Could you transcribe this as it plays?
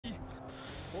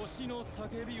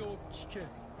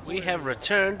We have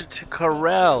returned to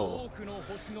Corel.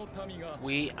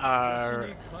 We are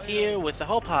here with the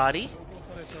whole party.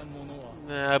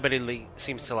 Nobody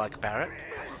seems to like Barrett.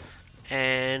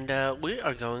 And we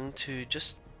are going to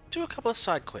just do a couple of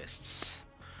side quests.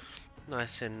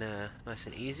 Nice and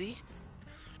easy.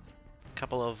 A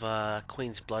couple of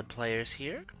Queen's Blood players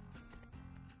here.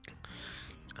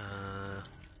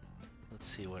 Let's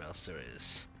see what else there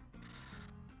is.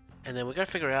 And then we gotta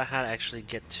figure out how to actually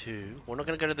get to... We're not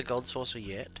gonna go to the Gold Saucer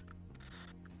yet.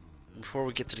 Before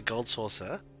we get to the Gold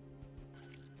Saucer,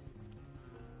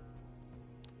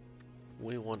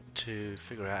 we want to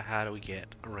figure out how do we get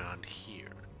around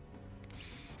here.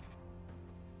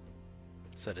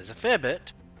 So there's a fair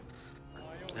bit,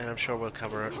 and I'm sure we'll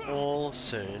cover it all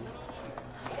soon.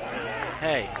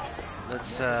 Hey,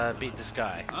 let's beat this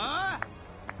guy.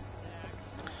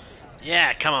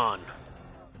 Yeah, come on.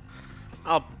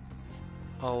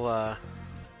 I'll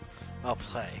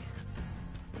play.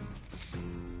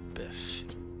 Biff.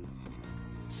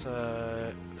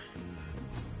 So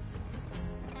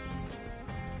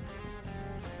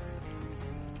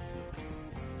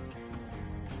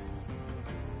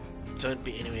don't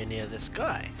be anywhere near this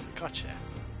guy. Gotcha.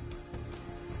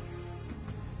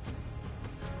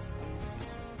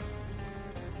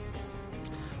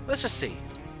 Let's just see.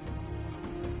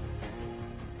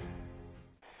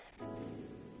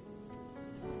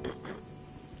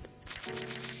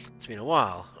 It's been a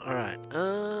while. Alright.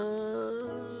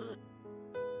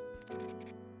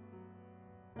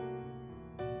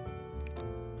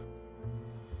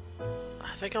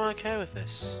 I think I'm okay with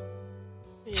this.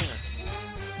 Yeah.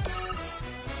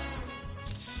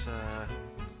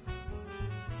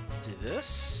 Let's do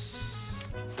this.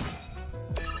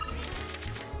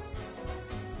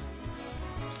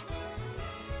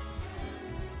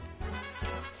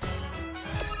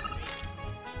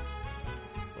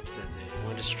 What does that do?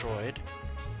 When destroyed,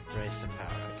 raise the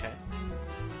power. Okay.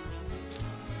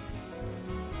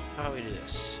 How do we do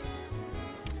this?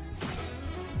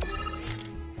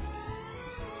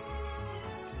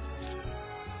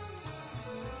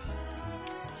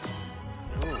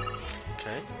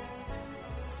 Okay.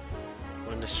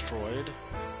 When destroyed.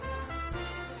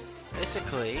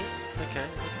 Basically, okay.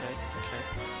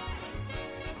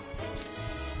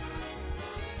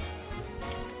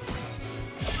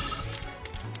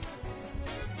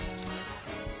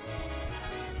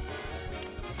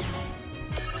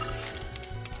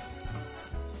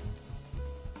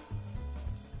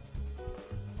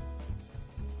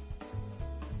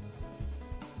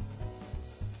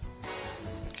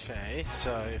 Okay,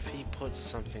 so if he puts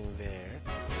something there...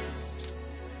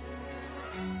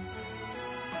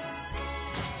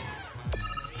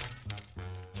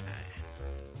 Okay.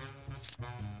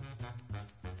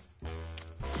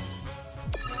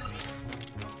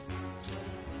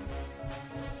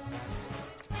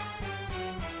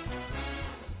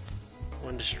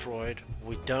 When destroyed,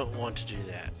 we don't want to do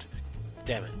that.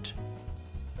 Damn it.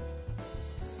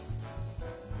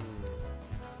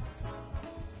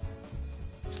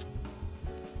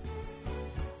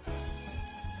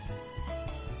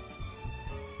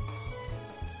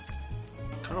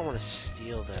 I don't want to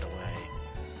steal that away.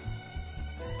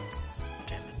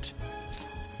 Damn it.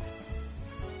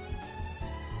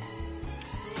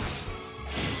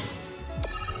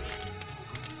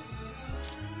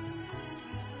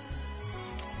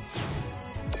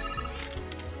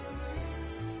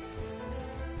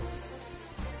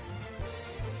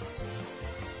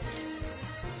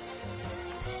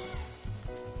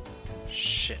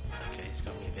 Shit. Okay, he's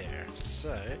got me there. So,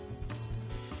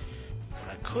 what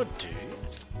I could do...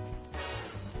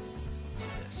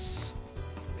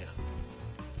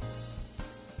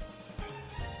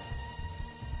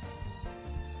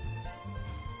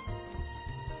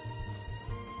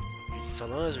 So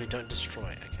long as we don't destroy.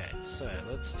 Okay, so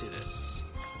let's do this.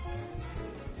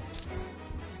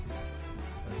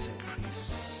 Let's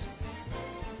increase.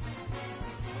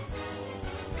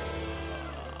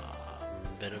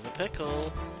 Bit of a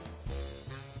pickle.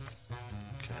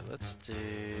 Okay, let's do.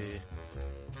 Okay,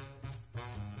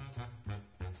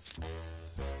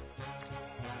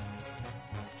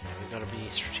 we gotta be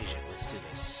strategic. Let's do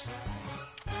this.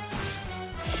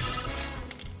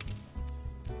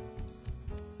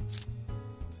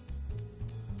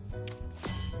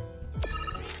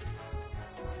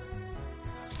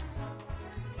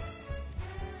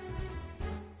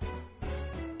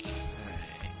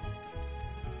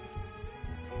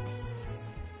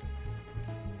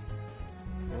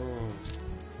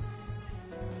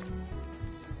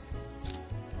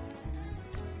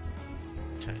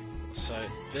 So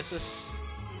this is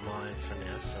mine for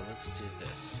now, so let's do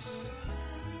this.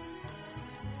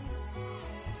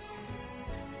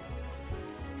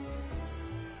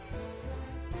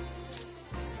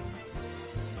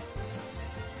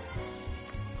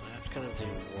 gonna do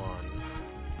one.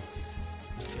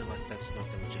 I feel like that's not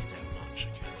gonna do that much.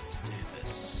 Okay, let's do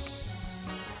this.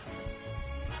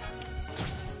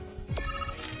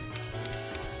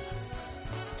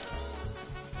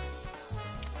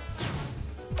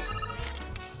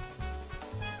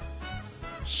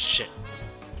 Shit.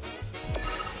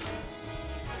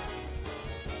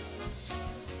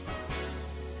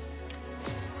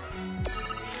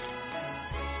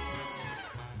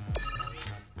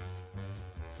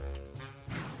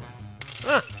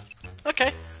 Ah,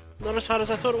 okay. Not as hard as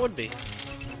I thought it would be.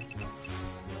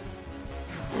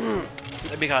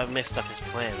 Maybe I messed up his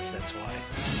plans, that's why.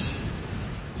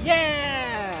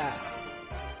 Yeah!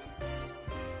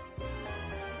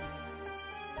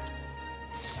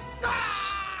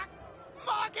 Nice.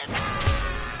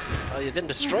 Oh, you didn't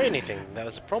destroy anything. That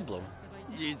was a problem.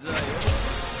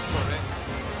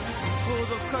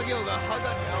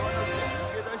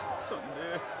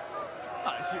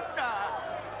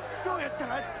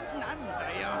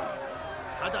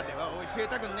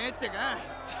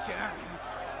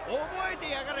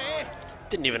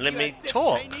 Didn't even let me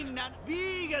talk. No,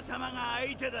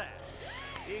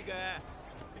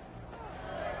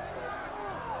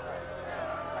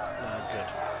 good.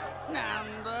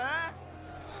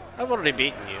 I've already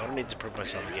beaten you. I don't need to prove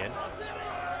myself again.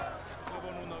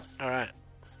 Alright.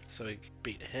 So we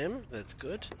beat him. That's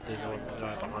good. There's one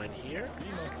guy behind here.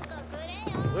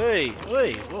 Wait,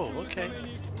 wait. Whoa, okay.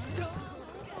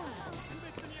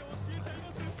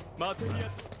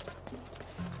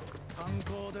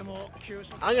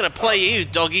 I'm gonna play you,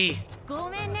 doggy. ご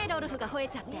めんね、ロルフが吠え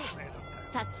ちゃって。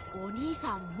さっきお兄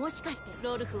さん、もしかして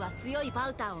ロルフは強いバ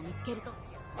ウターを見つけると。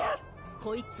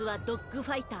こいつはドッグ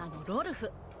ファイターのロル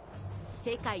フ。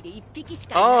世界で一匹し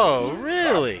かいない。Oh,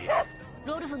 really?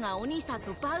 ロルフがお兄さん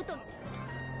とバウト。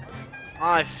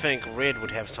I think Red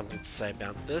would have something to say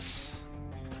about this.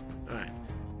 Alright.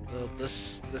 Well,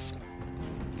 this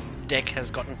deck has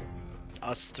gotten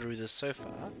us through this so far.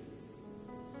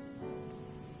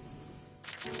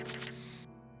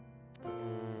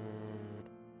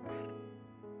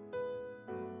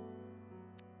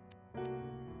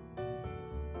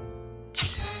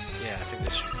 Yeah, I think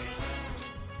this should be.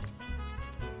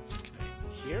 Okay,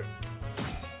 here.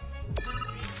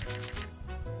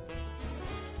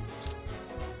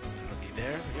 That'll be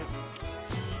there, yep.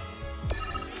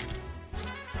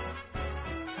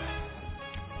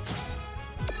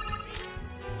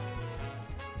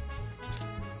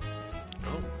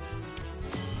 Oh.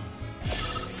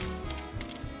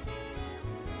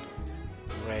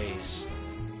 Raise.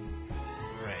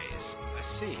 Raise. I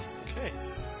see. Okay.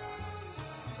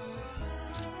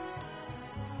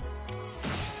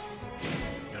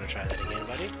 You wanna try that again,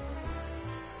 buddy?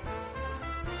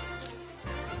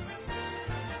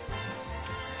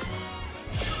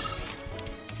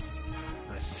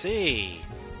 I see.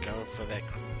 Going for that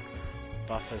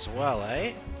buff as well,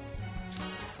 eh?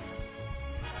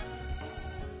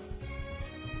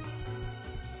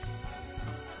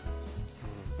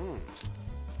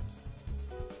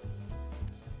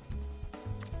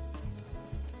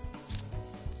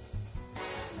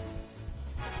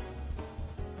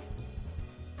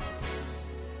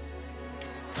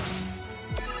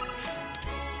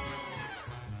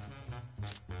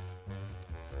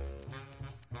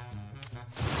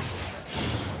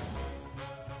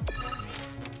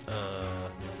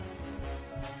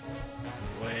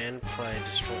 When play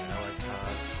destroy ally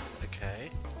cards.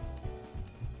 Okay.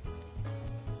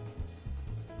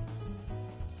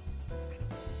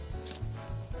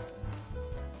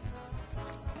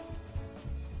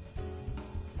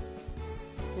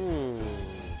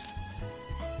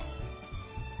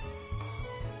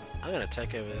 I'm gonna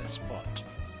take over that spot.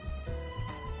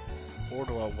 Or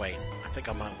do I wait? I think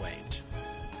I might wait.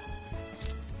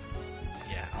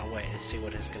 Yeah, I'll wait and see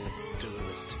what he's gonna do in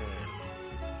his turn.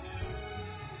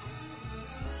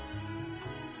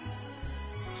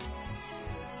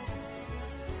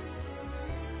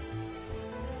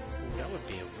 That would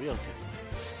be a real good move.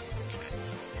 Okay.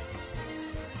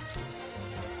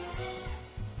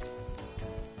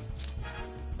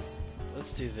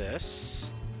 Let's do this.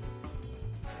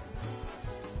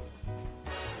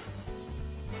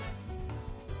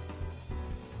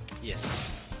 Yes.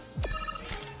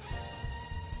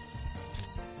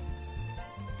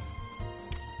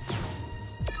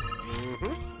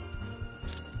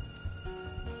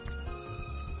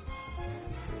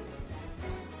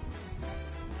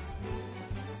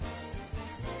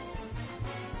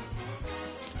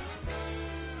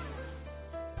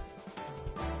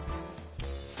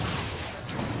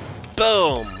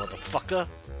 Boom, motherfucker.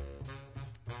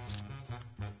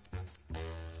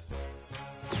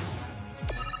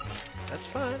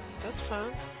 fine. That's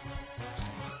fine.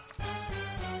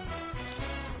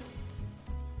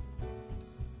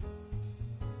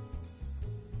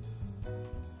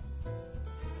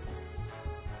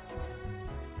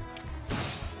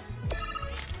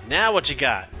 Now what you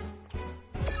got?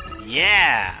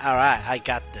 Yeah! Alright, I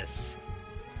got this.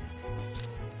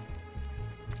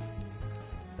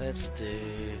 Let's do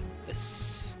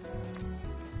this.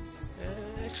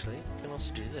 Actually, I can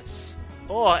also do this.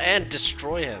 Oh, and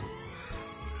destroy him.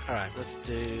 Alright, let's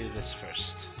do this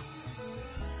first.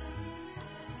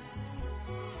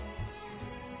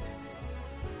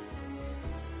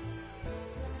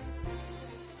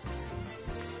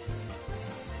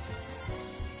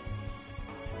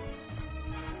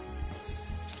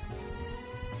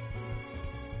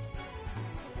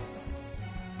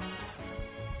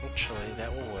 Actually,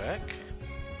 that will work.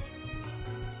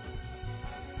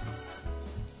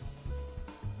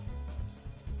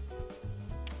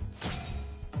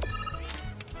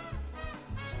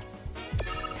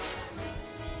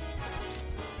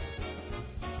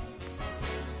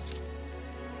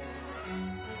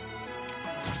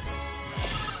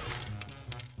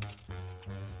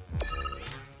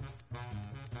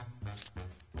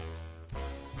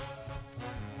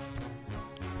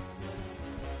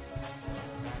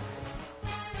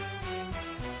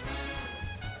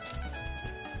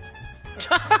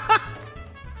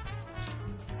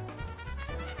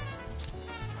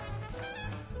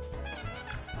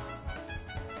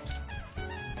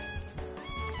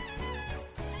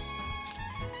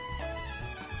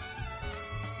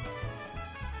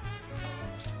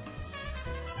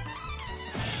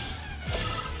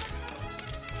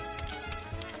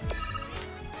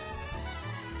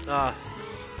 Ah,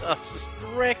 stuff, just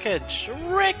wreckage,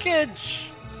 wreckage!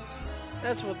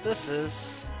 That's what this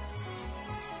is.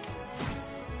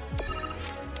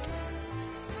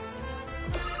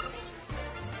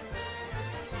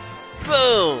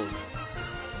 Boom!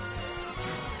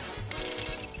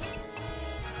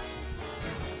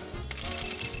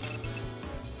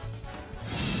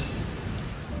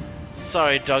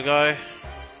 Sorry, doggo.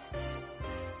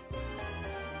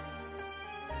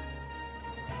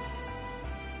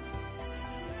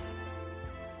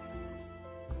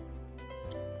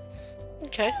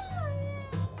 Okay.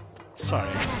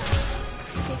 Sorry.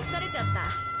 消されちゃった。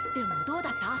でもどうだ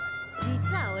った？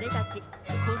実は俺たち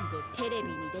今度テレビ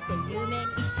に出て有名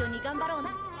一緒に頑張ろうな。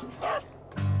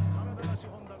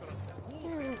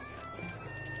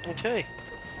Okay.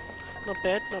 Not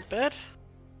bad, not bad.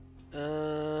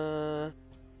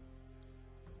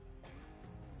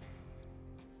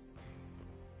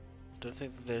 Don't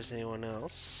think that there's anyone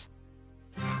else.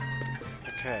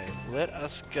 Okay, let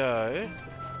us go.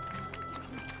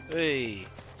 Hey.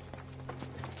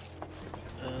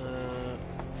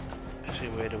 Actually,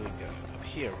 where do we go? Up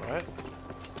here, right?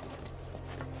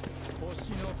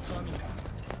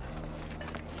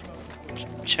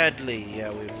 Chadley,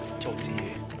 yeah, we've talked to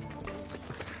you.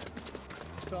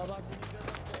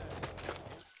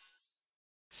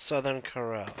 Southern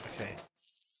Corral, okay.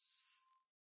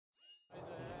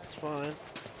 It's fine.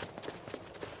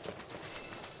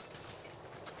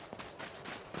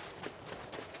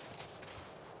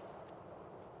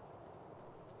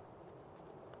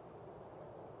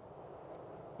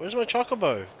 Where's my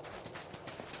chocobo?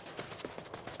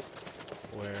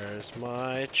 Where's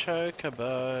my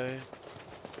chocobo?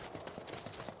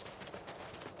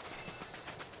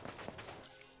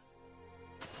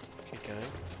 Keep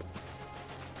going.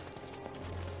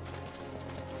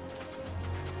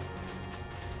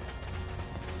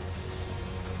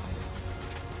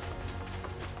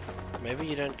 Maybe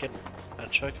you don't get a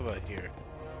chocobo here.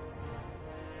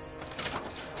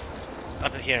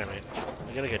 Up here, man.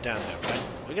 We're gonna go down there, right?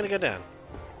 We're gonna go down.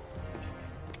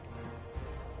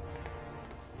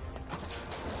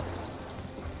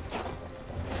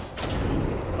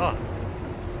 Oh.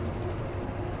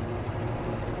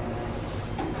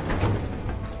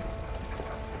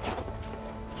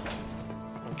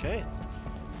 Okay.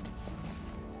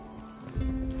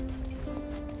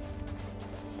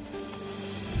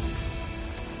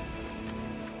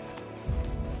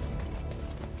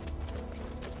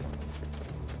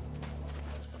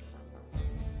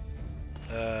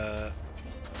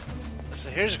 So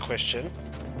here's a question.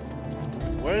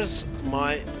 Where's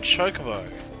my chocobo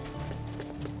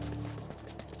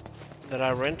that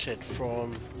I rented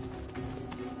from?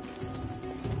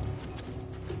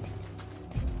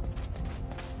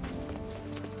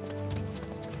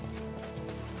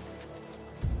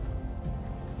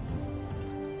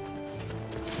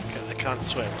 Okay, I can't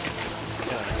swim.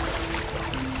 Can I?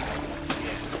 Yeah.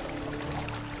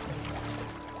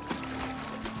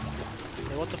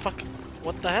 Then what the fuck?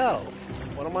 What the hell?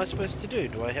 What am I supposed to do?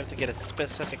 Do I have to get a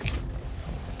specific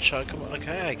chunk of...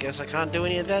 Okay, I guess I can't do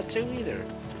any of that too either.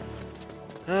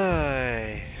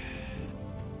 Ay.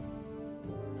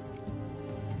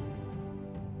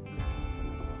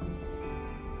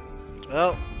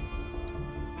 Well,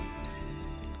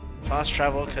 fast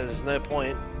travel because there's no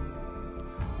point.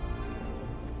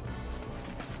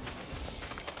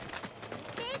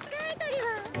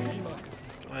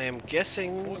 I am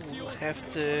guessing we'll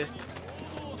have to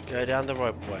go down the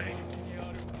ropeway.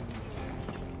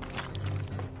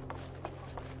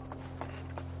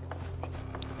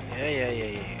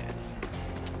 Yeah.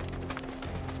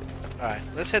 Alright,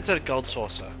 let's head to the gold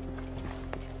saucer.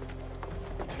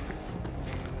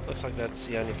 Looks like that's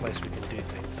the only place we can do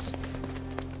things.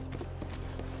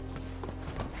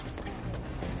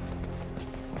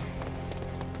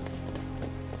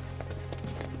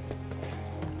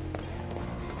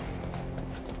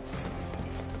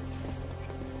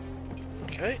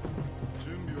 Okay.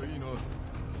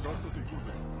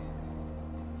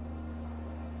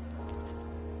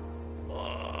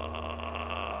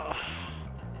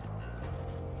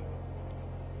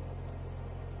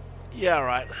 Yeah,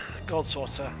 right. Gold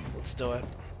saucer. Let's do it.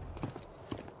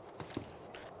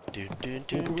 ねえ、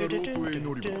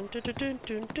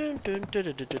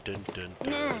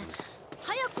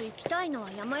早く行きたいの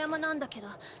は山々なんだけど、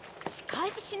仕返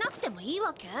ししなくてもいい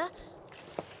わけ？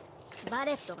バ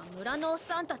レットが村のおっ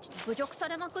さんたちに侮辱さ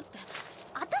れまくって、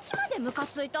私までムカ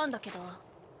ついたんだけど。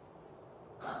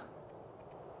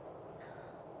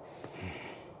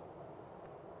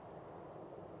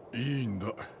いいん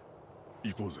だ。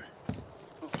行こうぜ。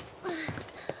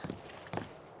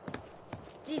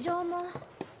事情も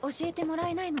教えてもら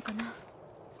えないのかな。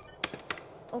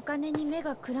お金に目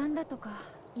がくらんだとか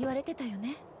言われてたよ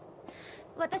ね。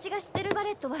私が知ってるバ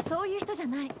レットはそういう人じゃ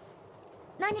ない。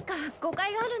何か誤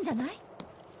解があるんじゃない？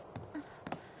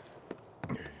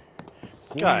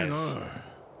怖いな。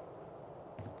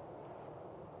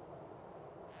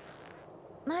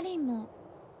マリンも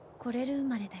来れる生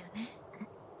まれだよね。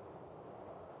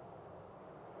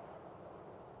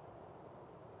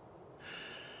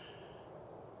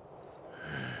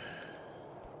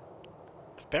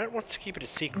Barrett wants to keep it a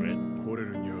secret. コレ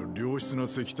ルには良質な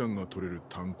石炭が取れる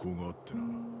炭鉱があってな。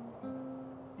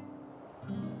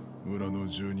村の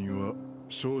住人は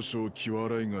少々気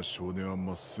笑いが性根は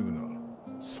まっすぐな、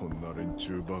そんな連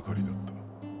中ばかりだった。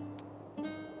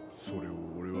それを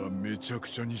俺はめちゃく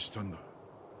ちゃにしたんだ。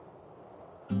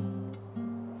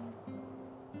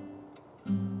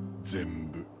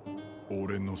全部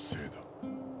俺のせいだ。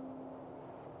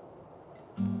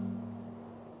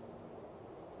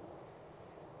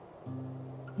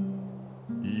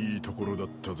いいところだっ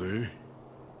たぜ。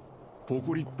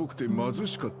誇りっぽくて貧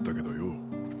しかったけどよ。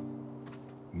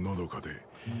のどかで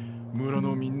村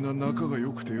のみんな仲が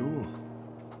良くてよ。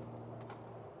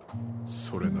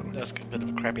それなのに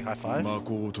魔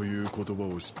法という言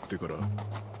葉を知ってから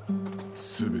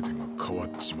全てが変わっ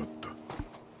ちまった。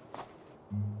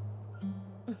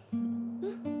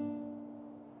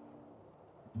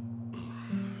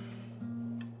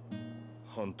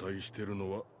反対してる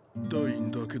のはダイ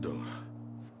ンだけだが。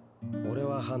俺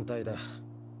は反対だ。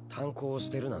炭鉱を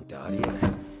捨てるなんてありえない。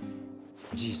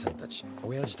じいさんたち、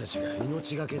親父たちが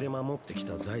命がけで守ってき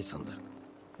た財産だ。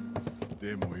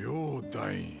でもよ、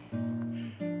ダイ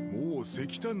ン、もう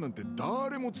石炭なんて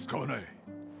誰も使わない。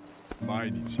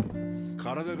毎日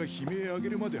体が悲鳴上げ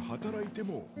るまで働いて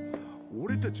も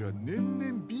俺たちは年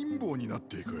々貧乏になっ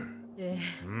ていく。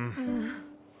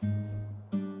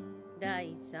ダ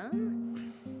イさ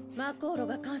ん、魔航路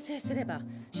が完成すれば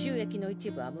収益の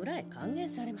一部は村へ還元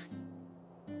されます。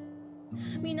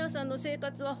皆さんの生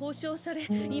活は保障され、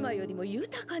今よりも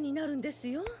豊かになるんです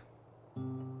よ。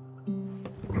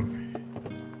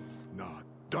なあ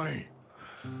ダイン、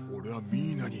俺は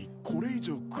ミーナにこれ以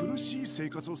上苦しい生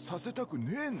活をさせたく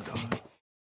ねえんだ。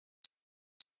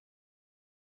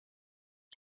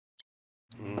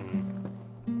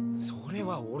それ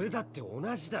は俺だって同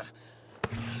じだ。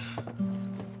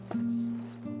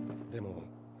でも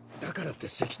だからって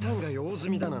石炭が用済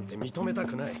みだなんて認めた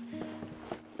くない。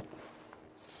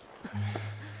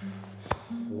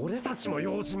俺たちも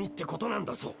用済みってことなん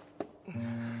だぞ。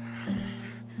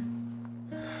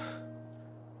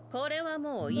これは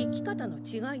もう生き方の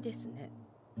違いですね。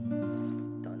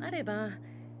となれば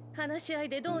話し合い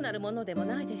でどうなるものでも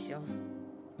ないでしょう。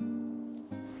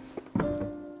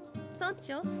村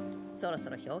長、そろそ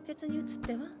ろ評決に移っ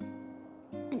ては。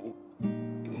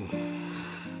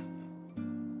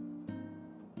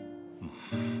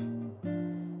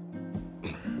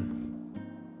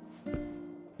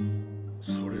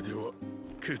それでは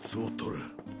ケツを取る。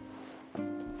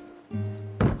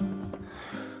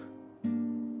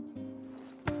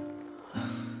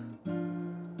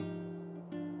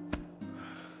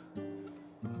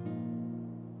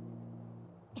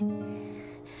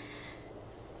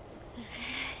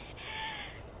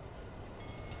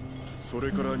それ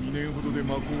から2年ほどで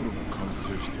マコールが完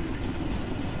成して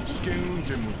試験運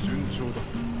転も順調だ。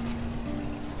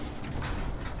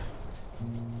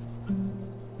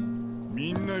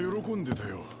みんな喜んでた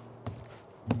よ。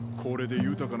これで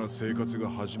豊かな生活が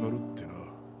始まるってな。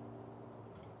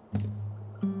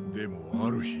でもあ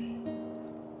る日、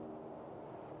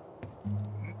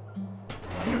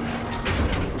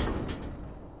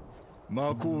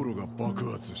マコールが爆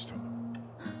発した。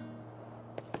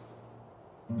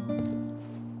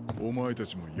お前た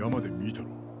ちも山で見たろ。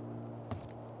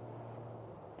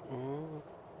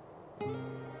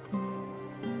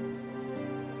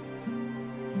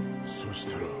そし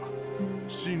たら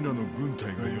神羅の軍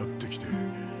隊がやってきて、村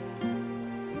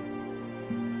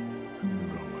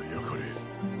は焼かれ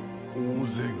大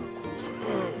勢が殺され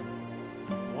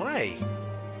た。Why?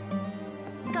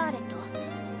 スカー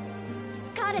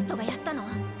レットがやったの？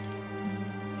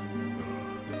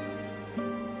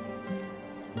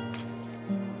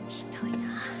ひどいな。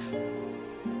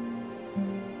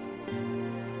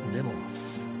でも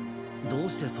どう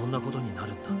してそんなことにな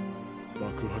るんだ？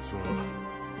爆発は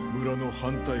村の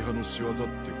反対派の仕業ってこ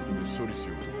とで処理し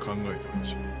ようと考えたら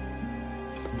しい。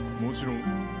もちろん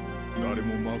誰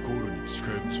もマコールに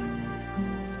近寄っちゃいね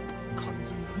え。完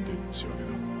全なでっち上げだ。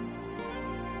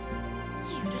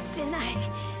許せない。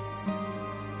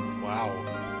Wow.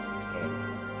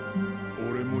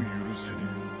 俺も許せね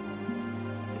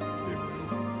え。でもよ、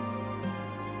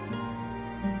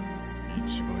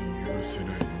一番許せない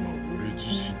のは俺自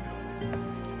身だ。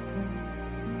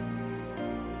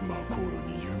マコール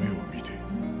に夢を見て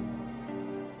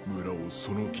村を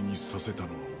その気にさせたの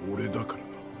は俺だからな。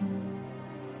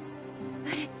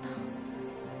バレット。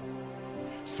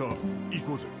さあ行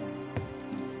こうぜ。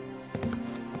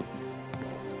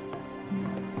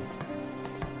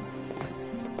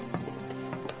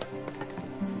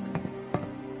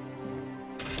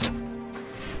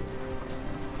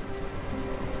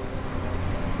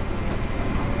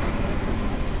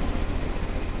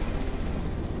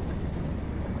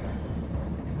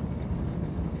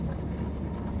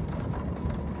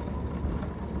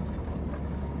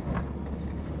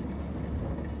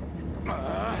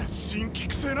新規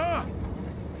くせえな。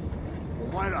お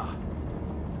前ら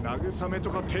慰め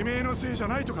とかてめえのせいじゃ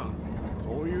ないとか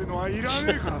そういうのはいら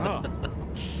ねえからな。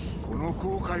この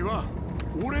後悔は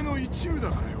俺の一部だ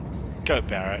からよ。 Go,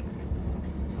 Barrett.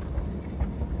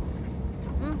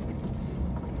 うん、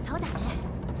そうだね。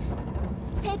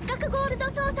せっかくゴールド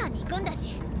ソーサーに行くんだ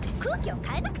し空気を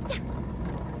変えなくちゃ。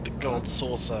 The gold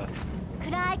saucer.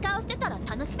 暗い顔してたら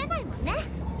楽しめないもんね。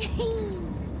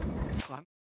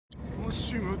楽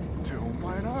しむってお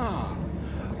前な、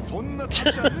そんな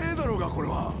たじゃねえだろうがこれ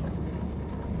は。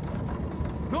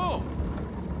なあ、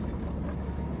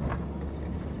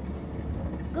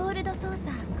ゴールドソーサ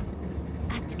ー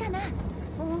あっちかな。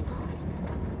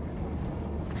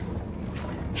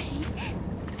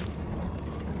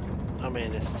I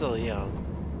mean, it's still young.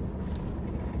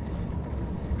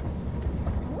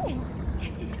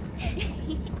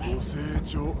 ご清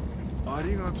聴あ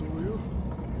りがとうよ。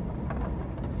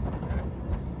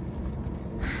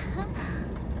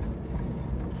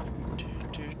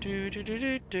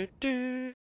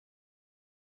Do.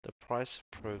 The price of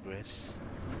progress.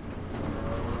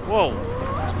 Whoa!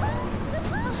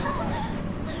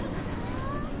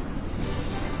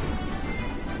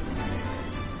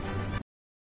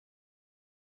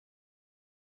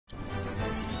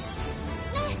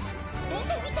 出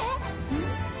てみて。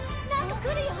なんか来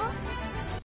るよ。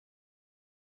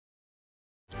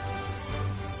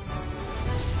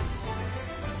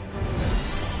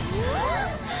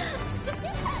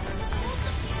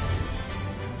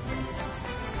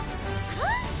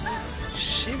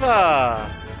Shiva!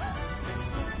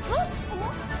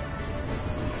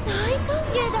 大歓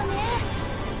迎だね。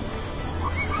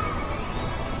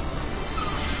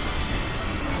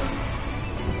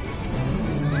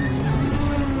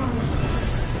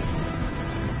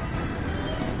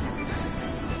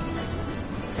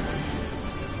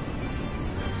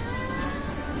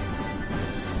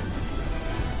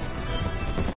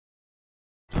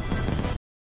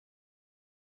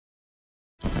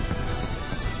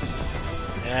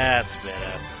That's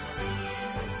better.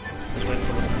 Just wait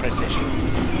for the precision.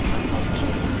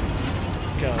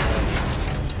 Go.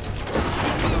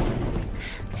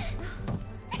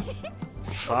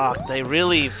 Fuck, they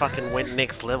really fucking went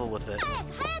next level with it.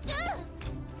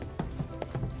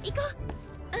 行こ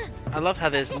う。 I love how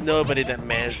there's nobody that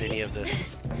mans any of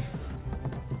this.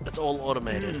 It's all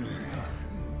automated.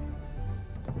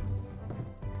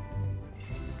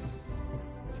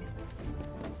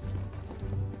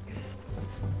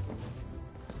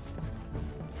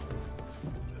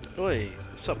 Oi,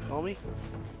 what's up, homie?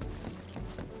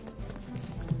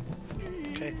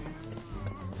 Okay.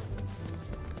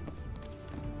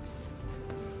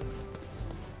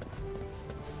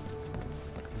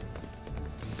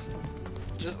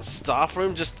 Just staff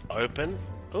room just open.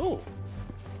 Ooh.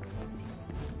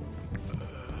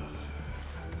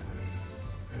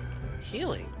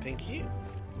 Healing, thank you.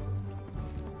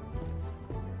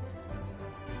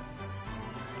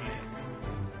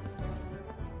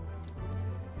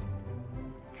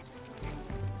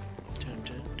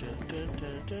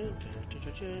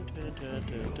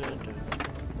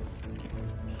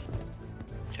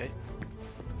 Okay.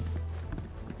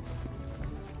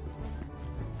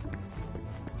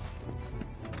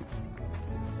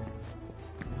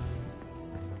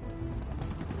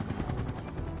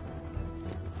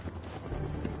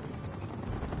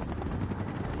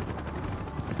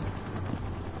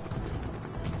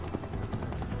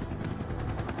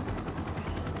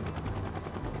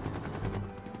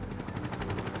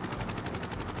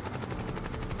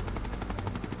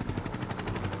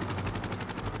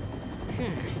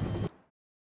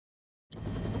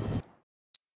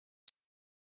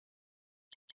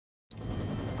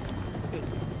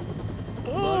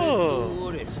 Oh.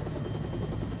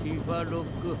 ティファロッ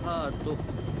クハート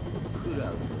ク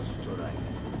ラウドストライク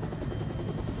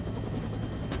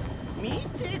見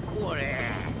てこれ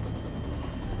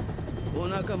お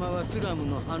仲間はスラム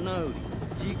の花売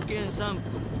り実験サンプ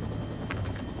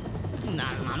ル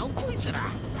なんなのこいつ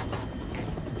ら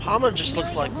Palmer just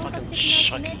looks like fucking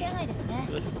指名 Chucky. 手配ですね。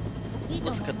いい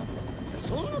と Looks 思 like います。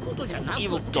そんなことじゃなく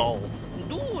evil doll.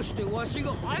 どうしてわし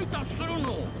が配達する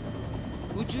の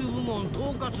宇宙部門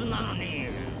統括なのに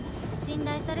信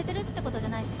頼されてるってことじゃ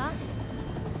ないですか。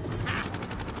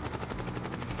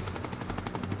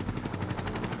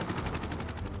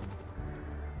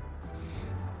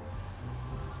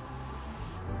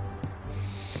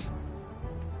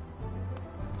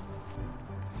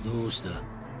どうした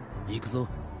行くぞ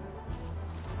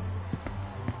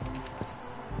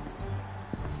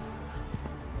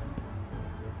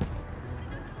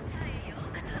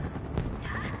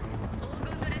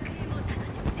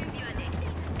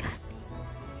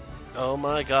Oh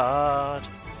my god.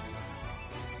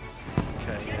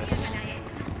 Okay, yes.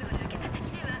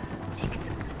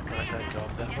 I can't go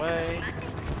up that way.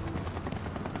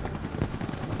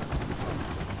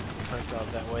 Can't go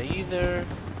up that way either.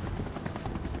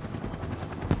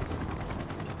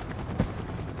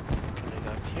 Can I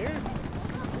go up here?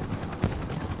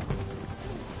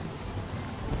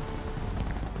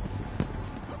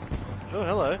 Oh,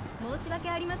 hello. 申し訳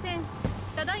ありません。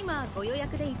ただいまご予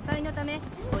約でいっぱいのため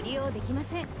ご利用できま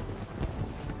せん。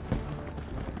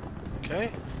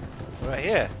 Okay. Right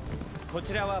here. こ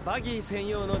ちらはバギー専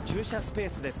用の駐車スペー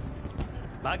スです。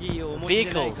バギーをお持ち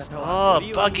でない Vehicles. 方は Oh, ご利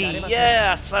用にな buggy. れません。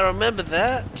 Yes, I remember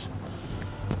that.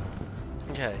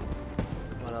 Okay.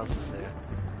 What else is there?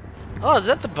 Oh, is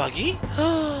that the buggy?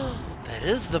 That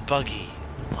is the buggy.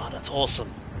 Oh, that's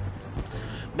awesome.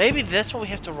 Maybe that's what we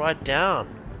have to write down.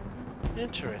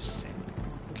 Interesting.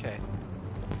 Okay.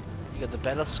 You got the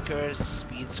battle square,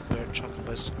 speed square,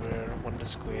 chocobo square, wonder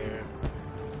square.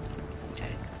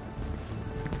 Okay.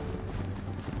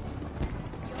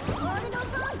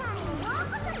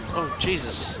 Oh,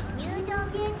 Jesus. 入場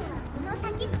ゲートはこの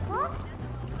先ここ。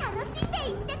楽しんで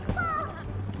いってくぽ。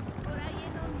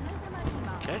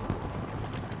 Okay.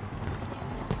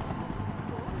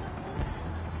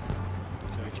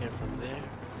 Go again from there.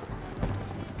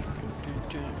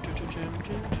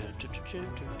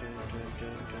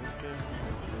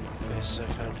 Okay, so I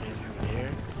can't get from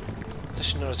here. It's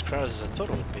actually not as crowded as I thought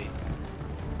it would be.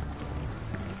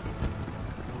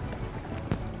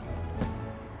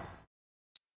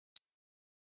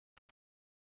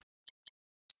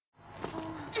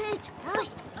 Oh.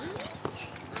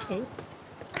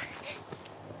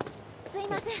 すい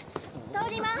ません。通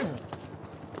ります。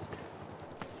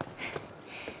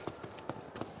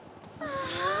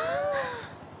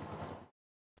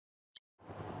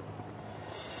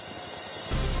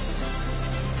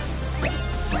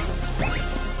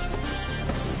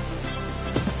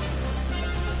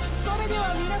それでは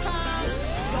皆さん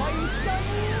ご一緒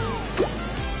に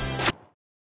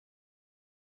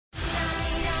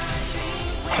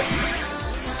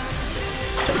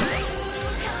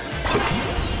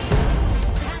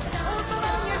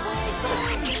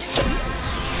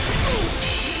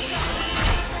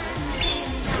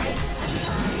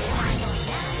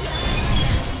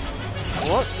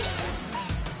What?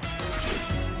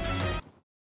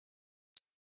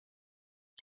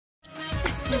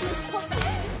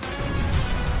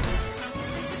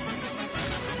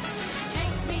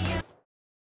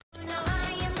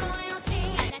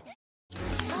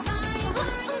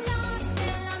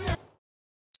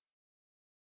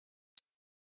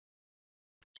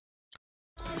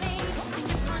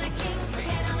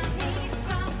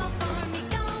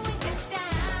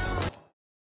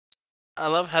 I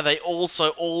love how they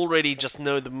also already just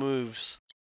know the moves.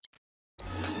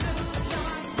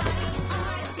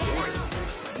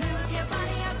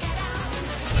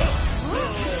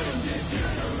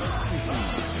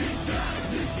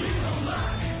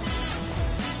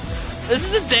 This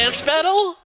is a dance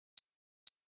battle?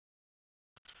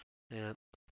 Yeah.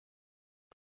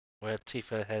 Where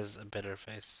Tifa has a better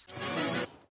face.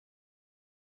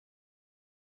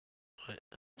 Wait.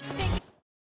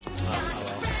 Oh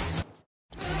well.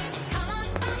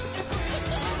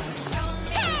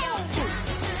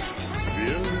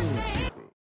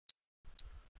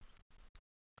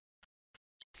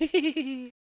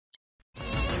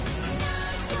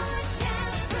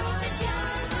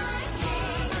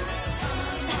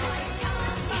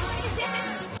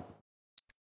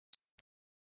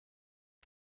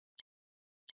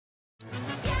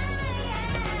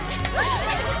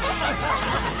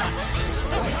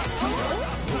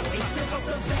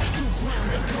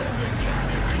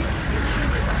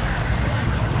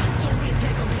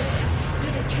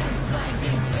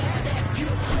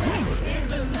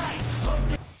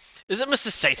 Is it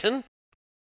Mr. Satan?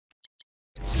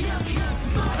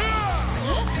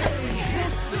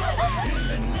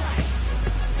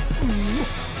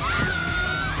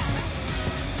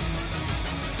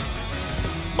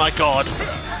 My god.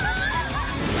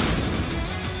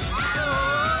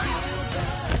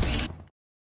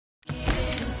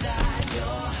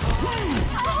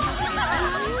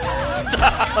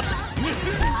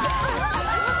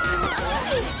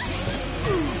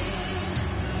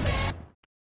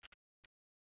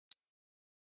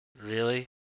 Really?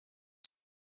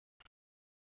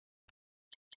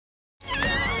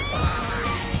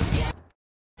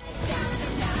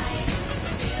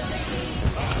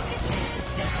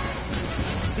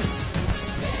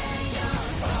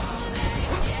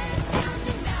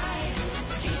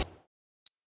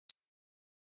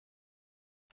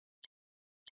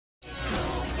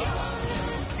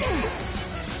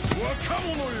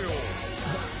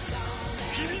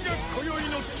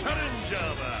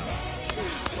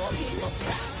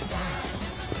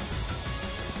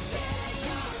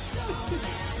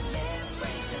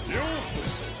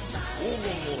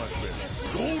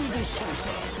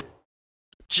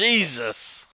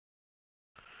 Jesus.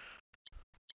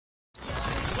 私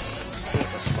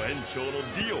は園長の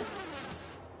ディ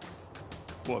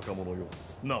オ。若者よ、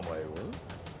名前は？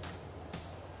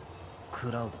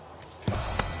クラウ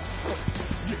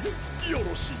よろ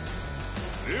しい。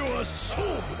では勝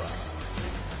負だ。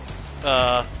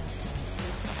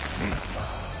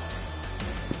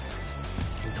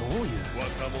どういう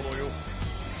若者よ。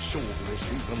勝負の瞬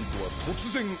間とは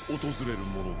突然訪れる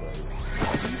ものだよ。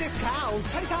いいですか、お二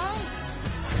人さん。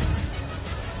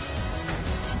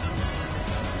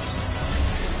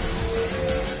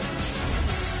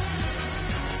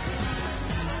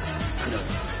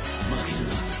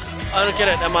I don't get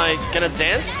it. Am I gonna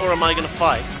dance or am I gonna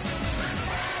fight?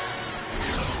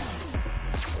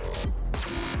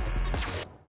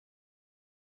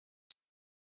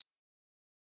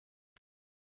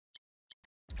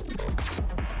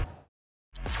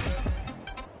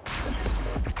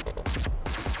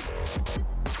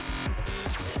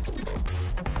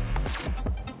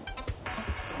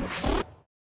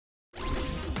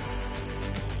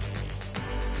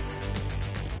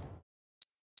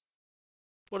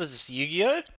 What is this,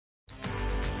 Yu-Gi-Oh?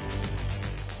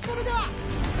 それでは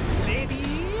レディー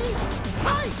フ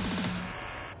ァイ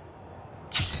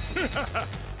ト。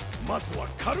まずは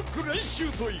軽く練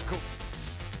習といこう。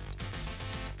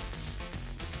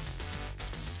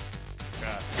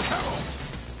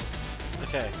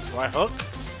Okay, right hook.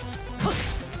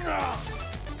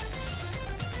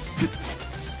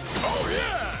 Oh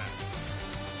yeah!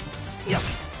 Yep.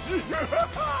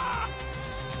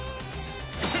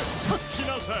 来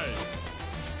なさい。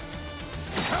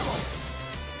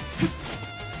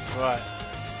Right.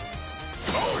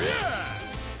 Oh yeah!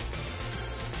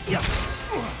 Yep.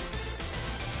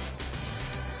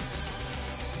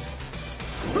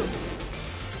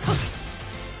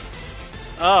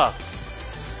 Ah.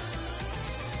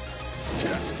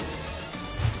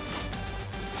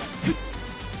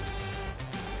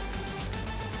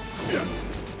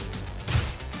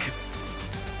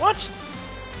 What?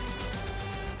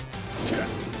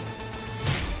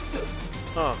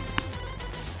 Oh.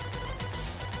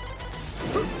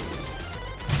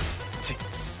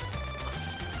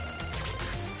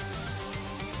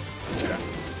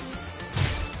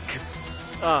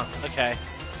 Oh, okay.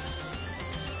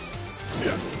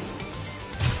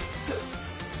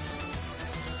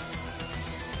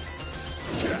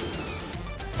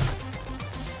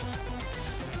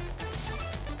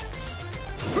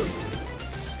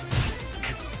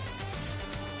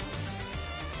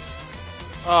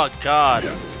 Oh god.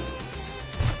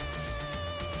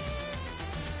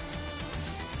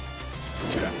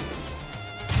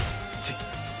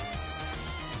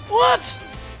 What?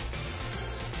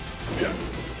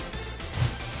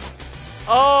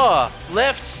 Oh,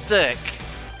 left stick.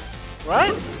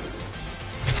 Right?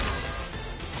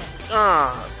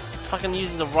 Ah, fucking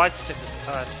using the right stick this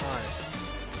entire time.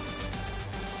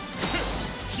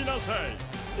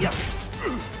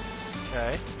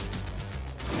 Okay.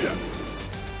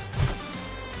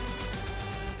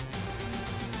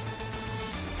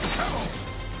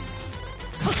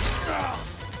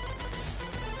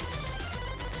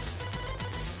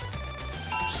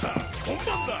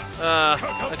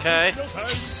 Okay.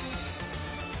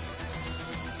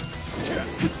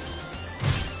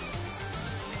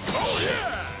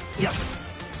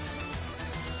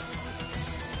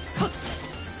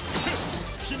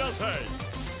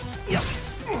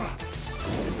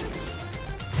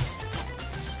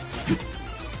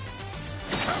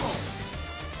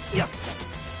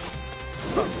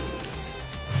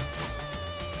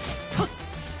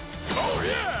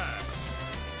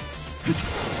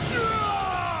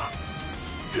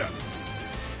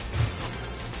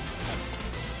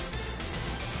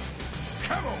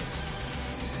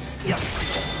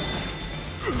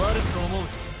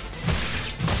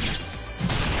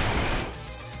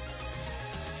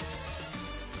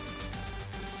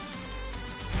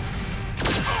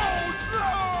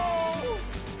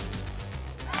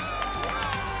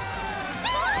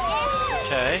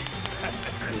 Okay.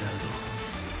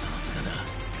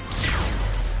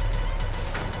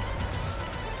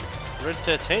 Red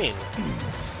 13.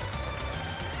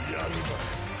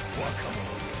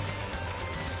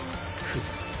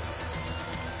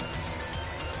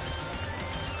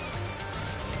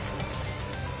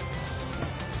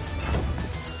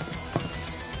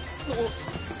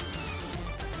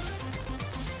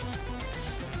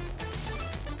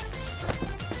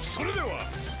それでは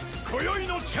今宵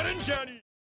のチャレンジャーに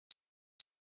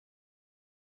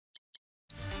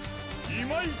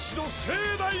今一度盛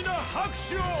大な拍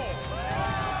手を。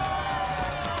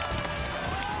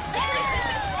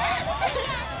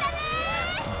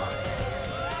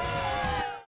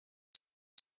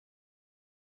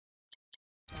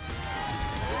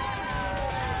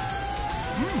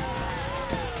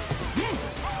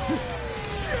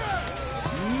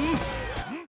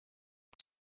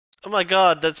Oh my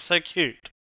god, that's so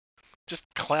cute. Just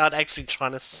Cloud actually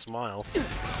trying to smile.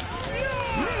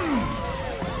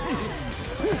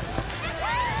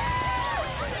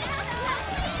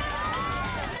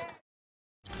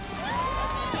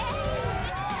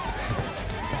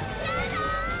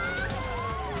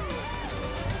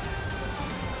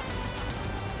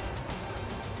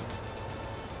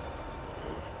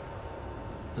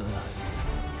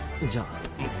 Ja.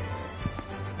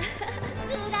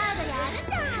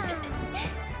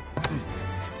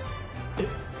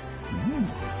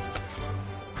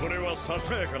 これはさ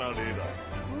さやかな礼だ。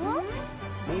ゴ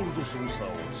ールドソーサーを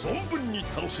存分に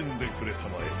楽しんでくれた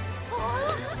まえ。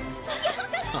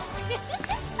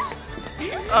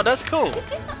Oh, that's cool.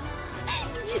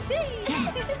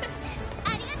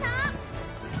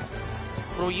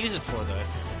 What do we use it for, though?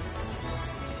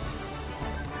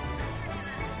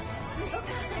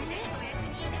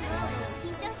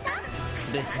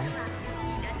 別に。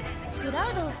クラ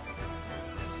ウド、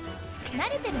慣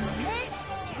れてるもんね。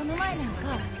この前なん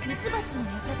かミツバチの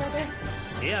館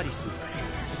で。エアリス。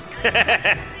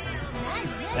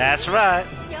That's right.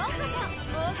 ようこそ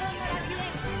黄金の楽園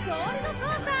ゴールドソー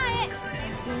サーへ。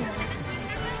では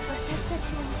私た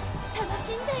ちも楽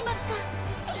しんじゃいますか。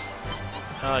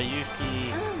Oh,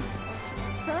 Yuki.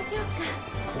 そうしようか。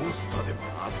コスタでも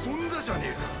遊んだじゃね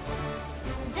えか。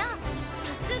じゃあ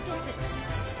多数決。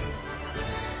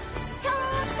ちょっ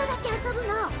とだけ遊ぶ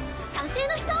の賛成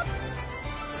の人。は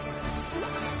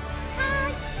ー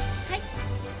い。はい。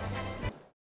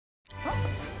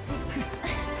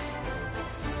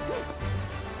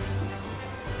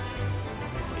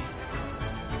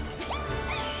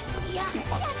よしよし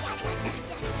よしよし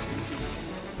よし。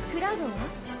クラウドは？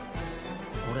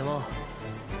俺は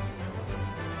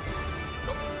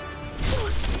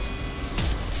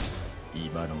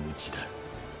今のうちだ。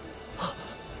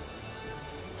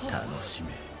楽し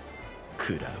め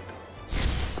クラウド。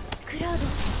クラウド、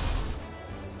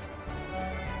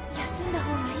休んだ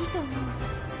方がいいと思う。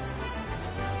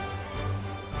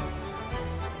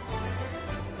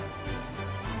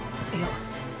いや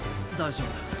大丈夫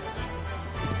だ。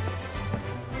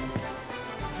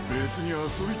別に遊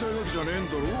びたいわけじゃねえん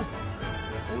だろ。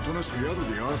おとなしく宿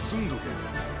で休んどけ。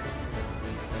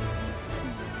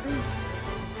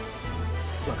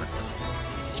分かった。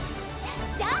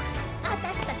じ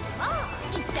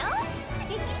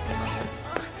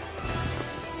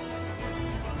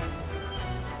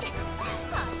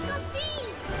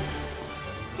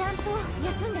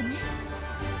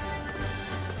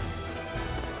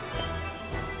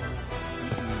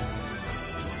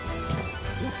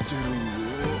るよ。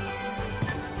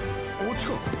おっち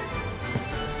か。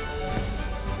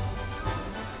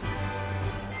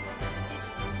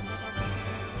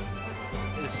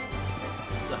Is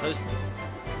the host?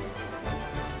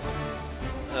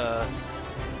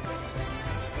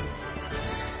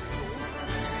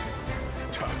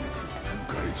 た、浮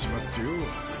かれちまってよ。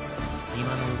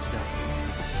今のうちだ。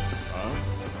あ？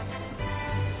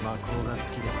魔法が尽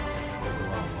きればここは終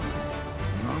わる。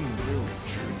なんだよ急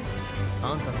に。あ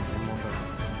んたの専門だ。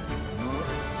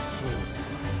そ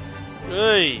う。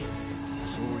Hey!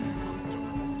 そういうことか。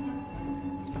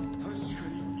確か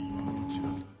に今のうちだ。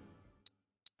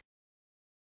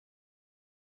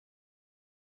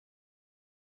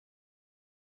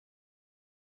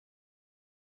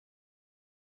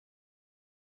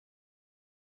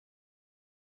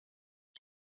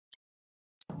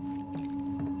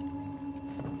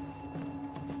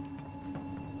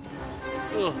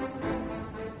Ugh.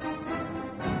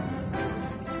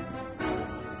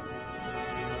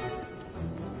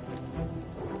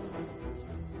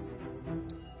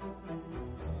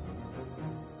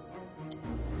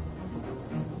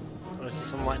 Oh, is there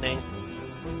some lightning?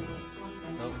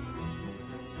 Nope.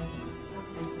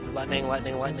 Lightning,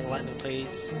 lightning, lightning, lightning,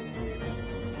 please.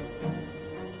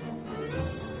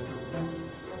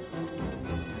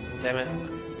 Damn it.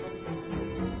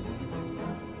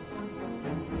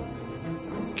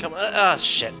 Come on. Ah,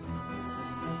 shit.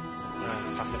 Ah,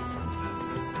 fuck it.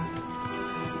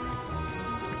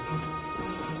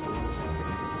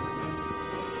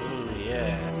 Ooh,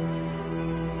 yeah.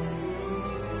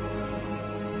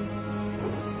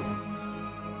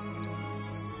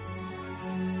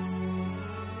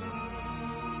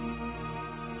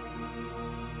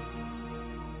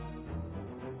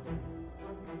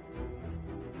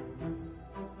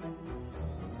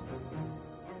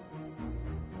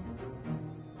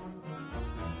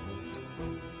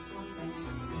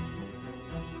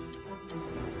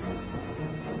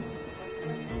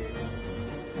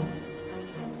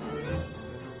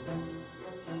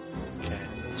 Okay,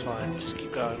 it's fine. Just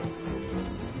keep going.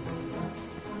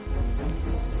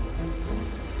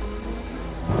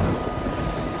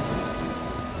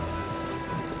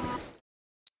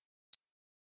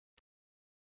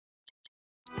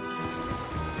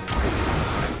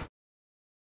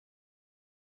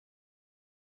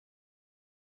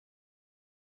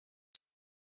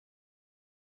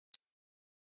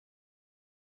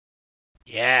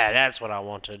 Yeah, that's what I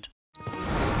wanted.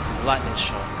 Lightning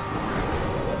shot.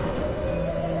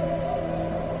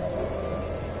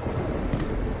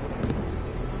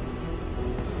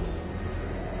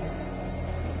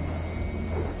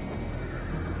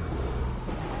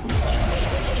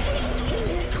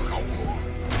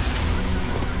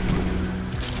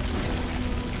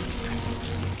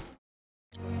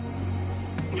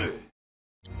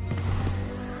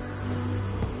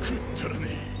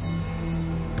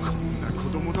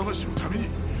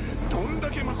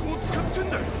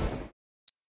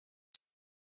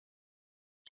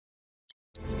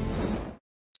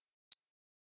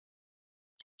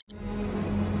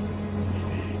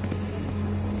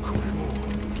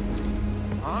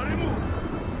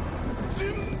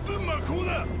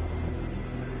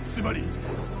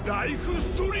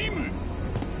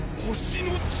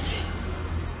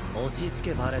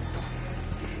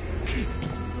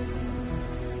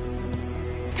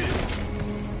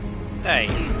 Hey.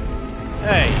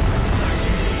 Hey.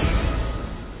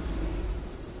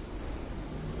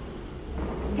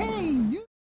 Hey, you.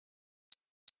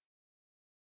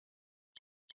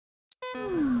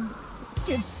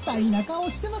 けったいな顔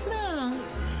してますな。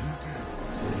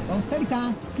お二人さ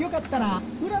ん、よかったら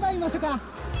占いましょうか。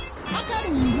明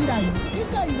るい未来、愉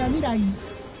快な未来。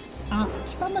あ、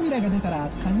悲惨な未来が出たら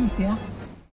堪忍してや。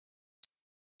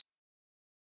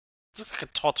Looks like a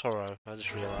Totoro, I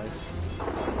just realized.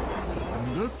 な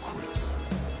んだこいつ。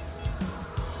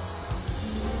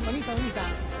お兄さん、お兄さん、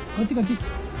こっちこっち。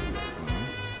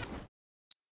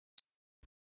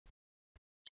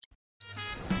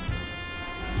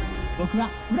僕は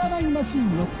占いマシ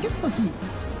ンをゲットし、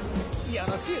よ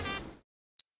ろしゅう。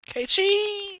ケイチー。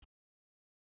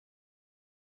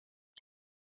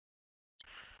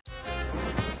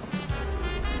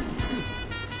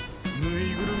ぬ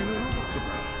いぐるみのロボットか。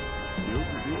よく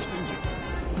できてんじゃん。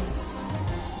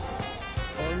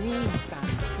お兄さん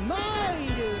スマイ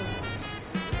ル。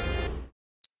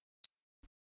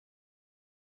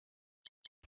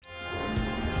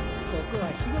ここは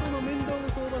日頃の面倒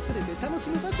事を忘れて楽し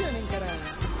む場所やねんから。ほ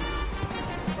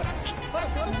ら笑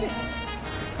って笑って。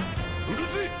うる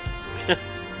せえ。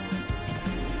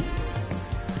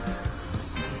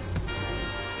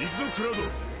行くぞクラウド。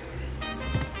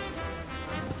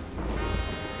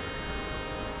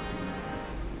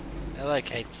I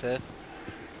locate, sir.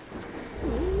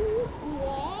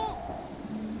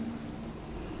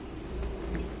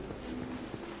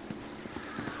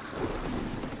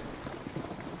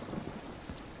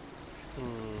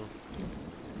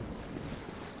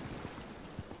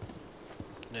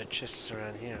 No chests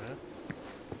around here, huh?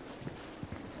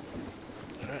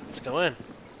 Alright, let's go in.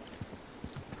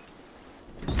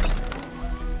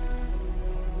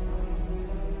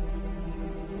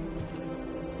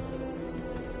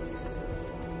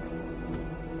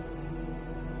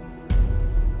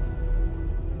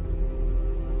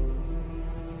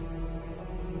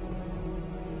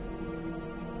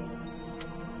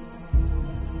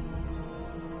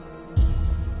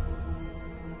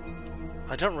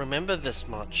 I don't remember this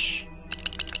much.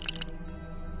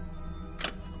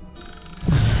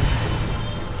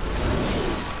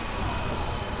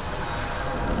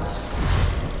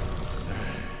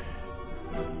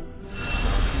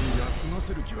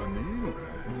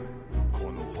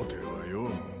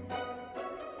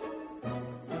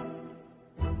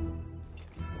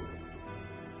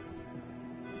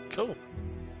 Cool.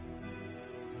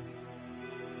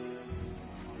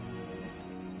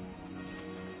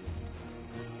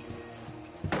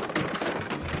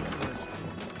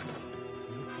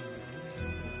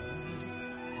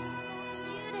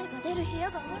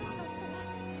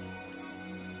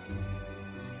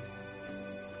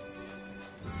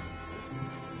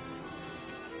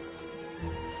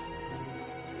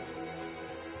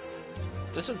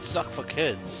 This would suck for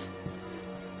kids.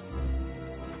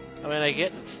 I mean, I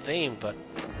get its theme, but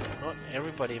not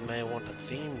everybody may want a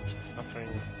themed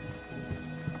fucking...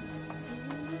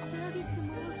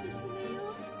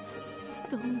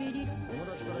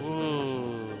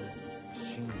 Ooh.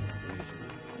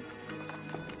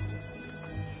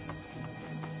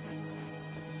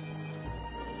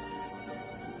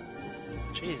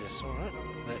 Jesus, alright.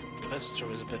 That poster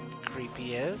was a bit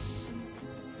creepy as.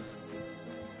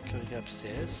 Can we go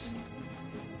upstairs?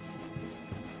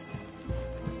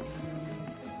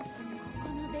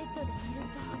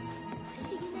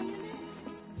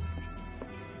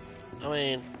 I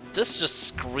mean, this just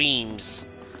screams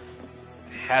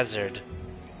hazard.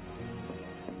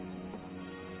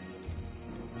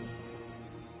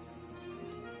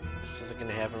 Is something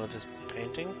gonna happen with this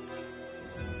painting?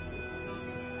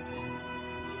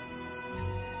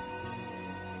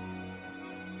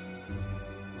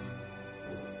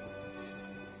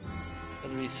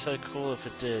 That'd be so cool if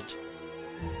it did.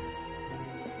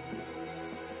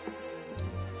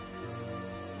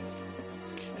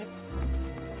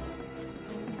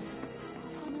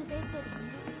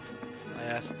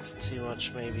 Too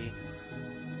much, maybe.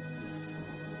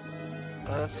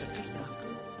 Oh, that's a good one.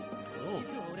 Oh.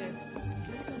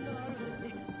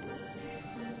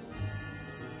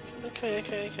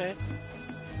 Okay.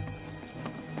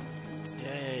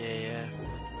 Yeah.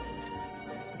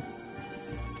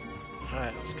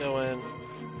 Alright, let's go in.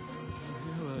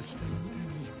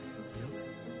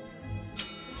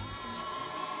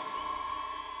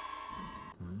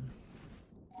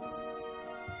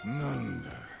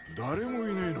 Nanda, 誰も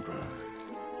いないのか。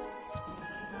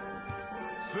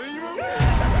すいませ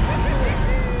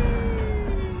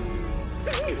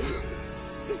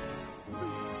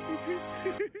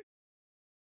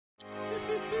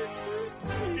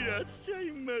ん。いらっしゃ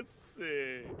いま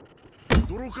せ。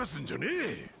驚かすんじゃね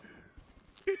え。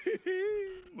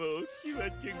申し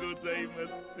訳ございま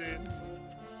せん。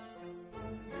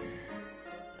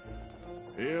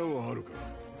部屋はあるか。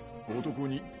男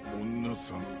に女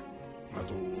さん、あ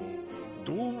と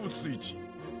動物市。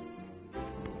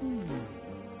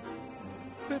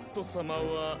ペット様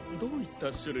はどういっ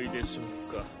た種類でしょ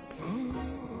うか。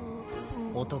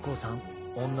男さん、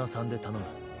女さんで頼む。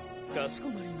かしこ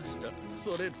まりました。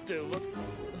それでは。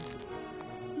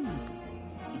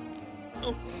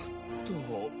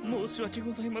申し訳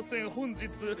ございません。本日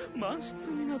満室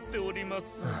になっておりま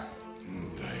す。ん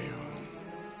だよ。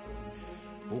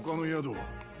他の宿は？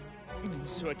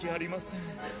申し訳ありません。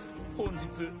本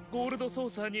日ゴールドソ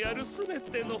ーサーにあるすべ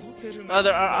てのホテルが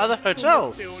there are other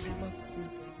hotels.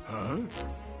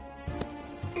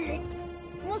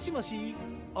 もしもし、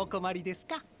お困りです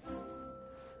か？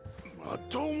ま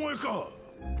たお前か。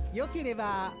よけれ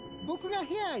ば僕が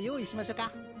部屋用意しましょう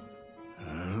か。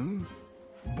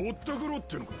ぼったくろっ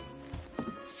てのか。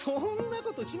そんな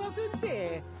ことしませんっ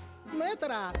て。なんやった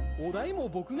らお代も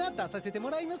僕が出させても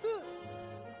らいます。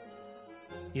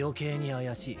余計に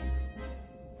怪しい。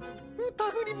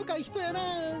疑り深い人やな。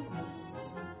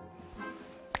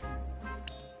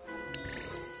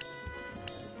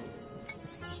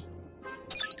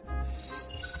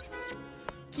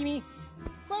君、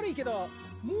悪いけど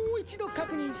もう一度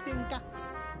確認してんか。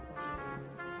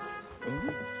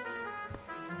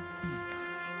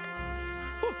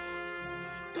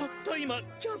たった今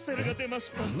キャンセルが出ま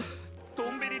した。ト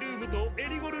ンベリルームとエ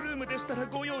リゴルルームでしたら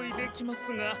ご用意できま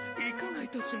すが、いかがい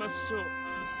たしましょう。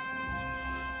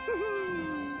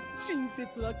親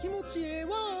切は気持ちええ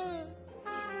わ。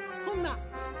ほんな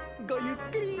ごゆっ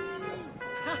くり。は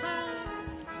は。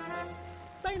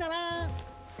さよなら。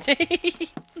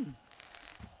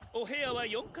お部屋は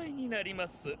4階になりま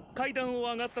す。階段を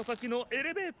上がった先のエ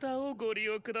レベーターをご利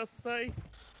用ください。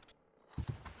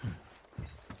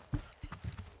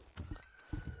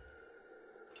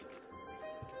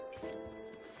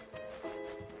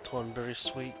One very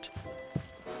sweet.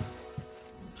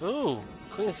 Ooh,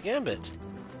 Queen's Gambit.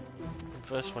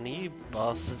 First one of you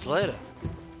bastards later.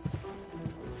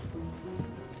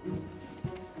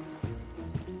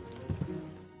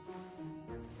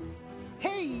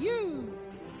 Hey you!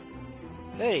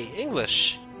 Hey,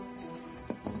 English!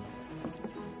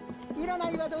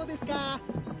 占いはどうですか？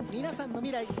皆さんの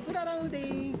未来占うで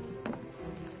ー。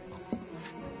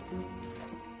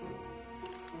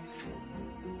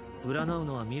占う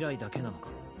のは未来だけなのか？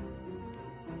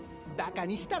バカ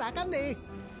にしたらあかんで。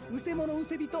うせ者う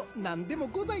せ人なんでも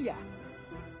ございや。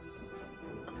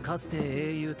かつて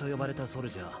英雄と呼ばれたソル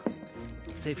ジャー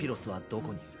セフィロスはど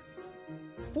こにいる？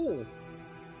ほう、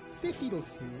セフィロ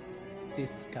スで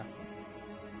すか。よ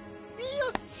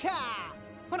っしゃー。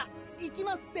ほら行き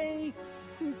ますせん。に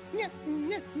ゃ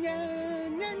にゃにゃにゃ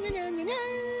にゃにゃにゃにゃにゃ。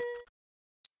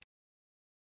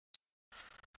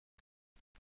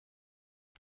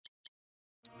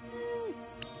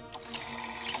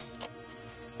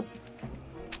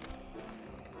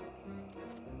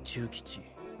中吉、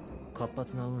活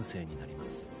発な運勢になりま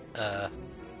す。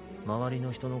周り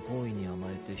の人の行為に甘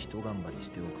えて一頑張りし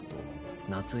ておくと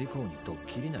夏以降にドッ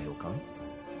キリな予感。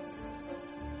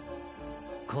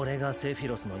これがセフィ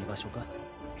ロスの居場所か？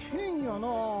変やな。ち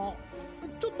ょ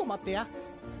っと待ってや。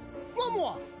ワンモ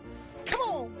アカ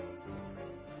モ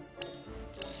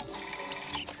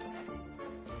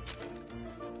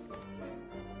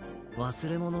ン。忘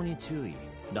れ物に注意。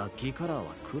ラッキーカラーは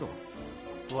黒。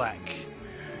 Black.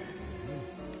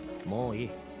 もういい。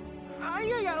あ、い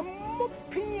やいや、もっ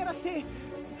ぺんやらして。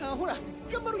あ、ほら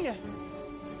頑張るんや。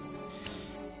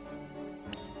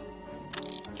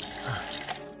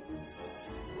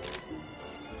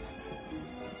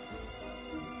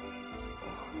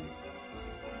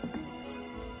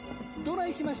どな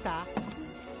いしました？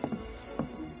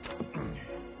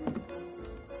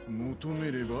求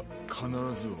めれば必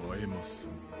ず会えます。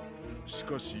し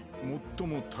かし最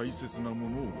も大切なも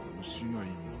のを失いま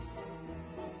す。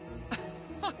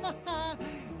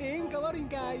ええんか悪いん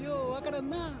かようわからん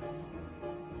な。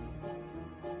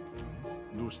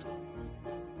どうした？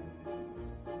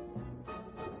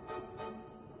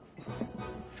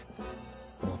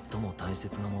最も大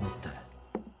切なものって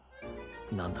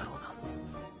なんだろうな。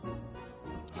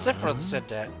Sephiroth said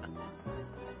that.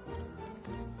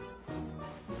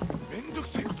 めんどく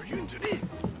せえこと言うんじゃね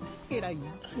え。えらい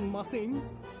すんません。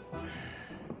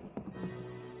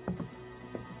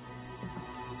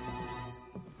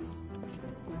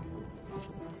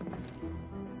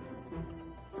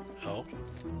Oh.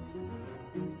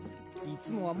 い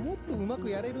つもはもっとうまく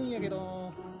やれるんやけ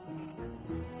ど、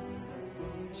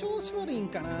調子悪いん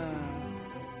かな。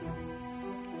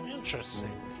Interesting.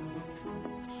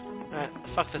 Alright,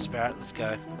 fuck this Barret, let's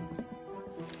go.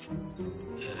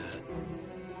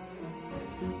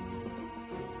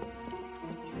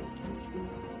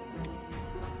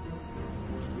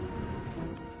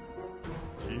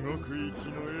 地獄行き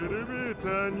のエレベータ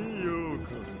ーによう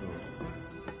こそ。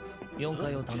4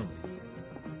階を頼む。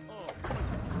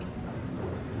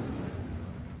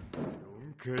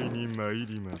4階に参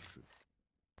ります。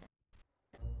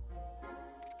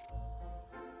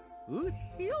う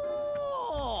ひょ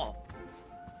ー。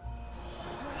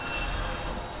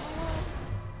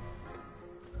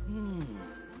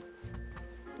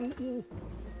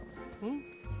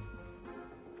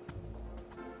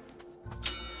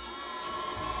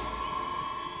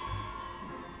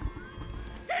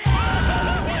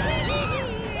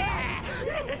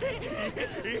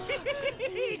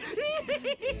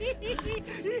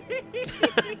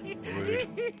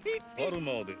パル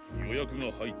ナーで予約が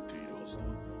入っているはずだ。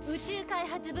宇宙開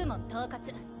発部門統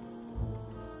括。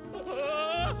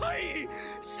はい、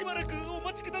しばらくお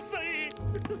待ちください。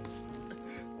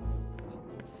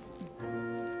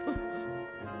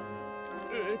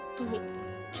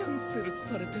キャンセル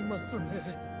されてますね。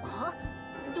は？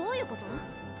どういうこと？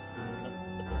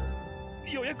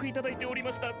予約いただいており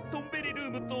ましたトンベリル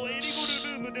ームとエリゴ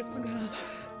ルルームですが、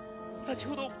先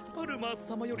ほどパアルマ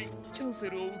様よりキャンセ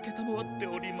ルを受けたまわって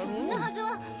おります。そんなはず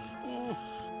は。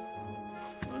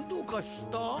どうかし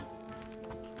た？部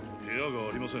屋が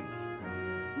ありません。部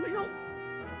屋？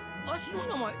足の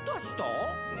名前出した？も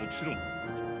ちろん。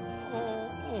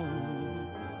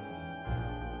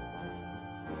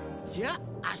じゃ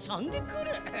あ遊んでく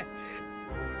る。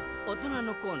大人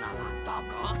のコーナーはど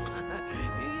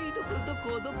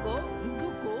こ？どこ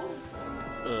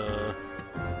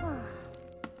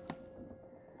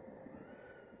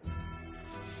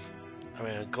？I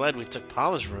mean, I'm glad we took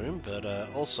Palmer's room, but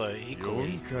also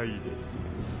equally. 4階で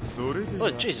す。それでは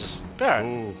Oh Jesus,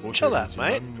 Barrett, chill out,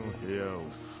 mate. の部屋を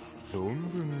存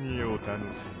分にお楽し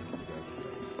みください。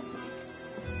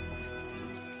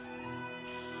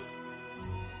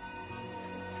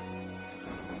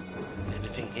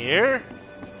 Anything here?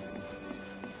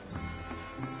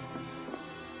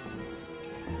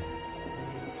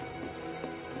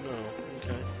 No.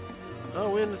 Okay.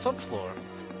 Oh, we're in the top floor.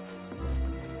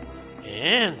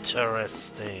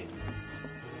 Interesting.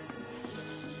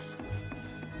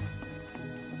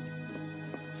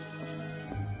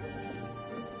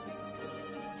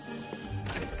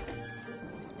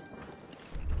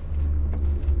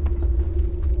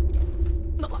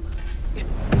 No.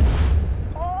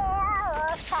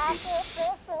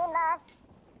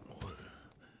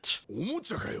 おも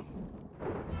ちゃかよ。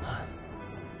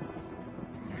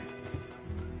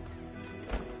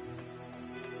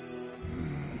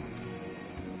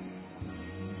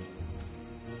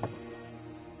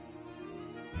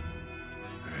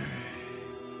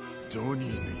ジョ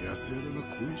ニーの安宿が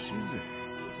恋しいぜ。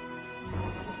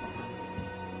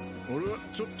俺は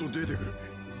ちょっと出てくる。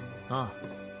ああ。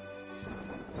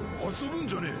遊ぶん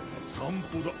じゃねえ。散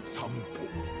歩だ、散歩。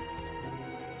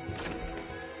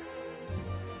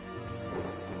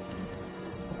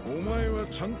お前は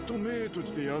ちゃんと目閉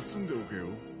じて休んでおけよ。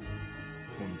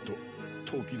ほんと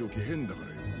時々変だから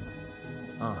よ。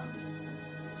ああ、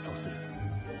そうする。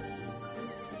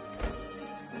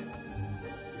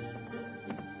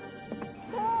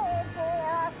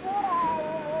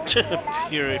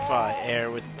Purify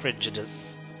air with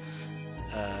prejudice.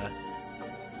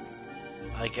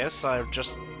 I guess I'll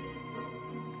just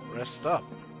rest up.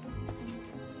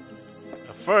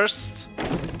 First,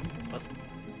 what?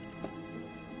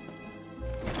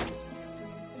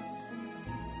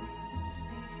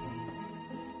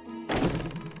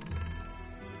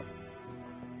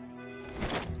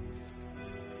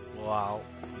 Wow,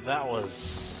 that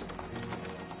was.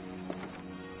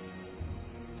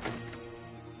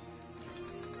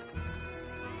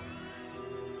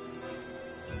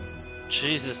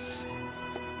 Jesus.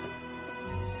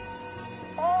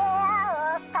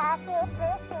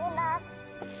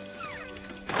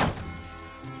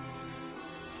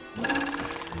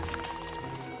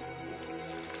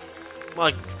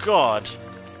 My God.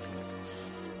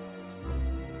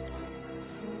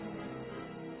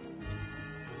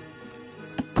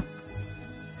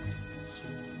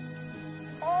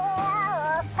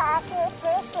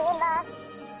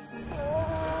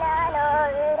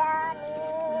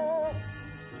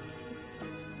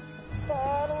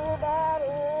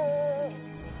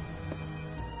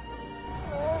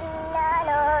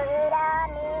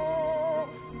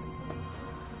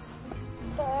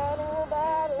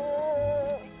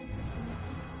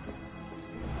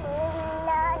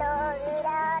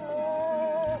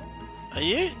 Are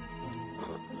you?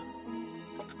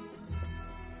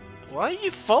 Why are you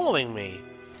following me?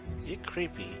 You're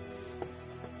creepy.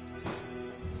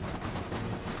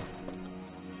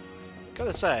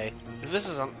 Gotta say, if this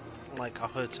isn't like a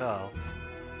hotel,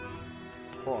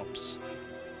 props.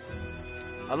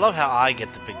 I love how I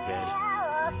get the big bed.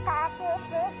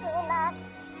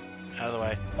 Out of the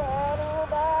way.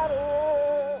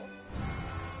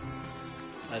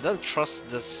 I don't trust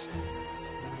this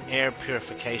air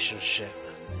purification shit.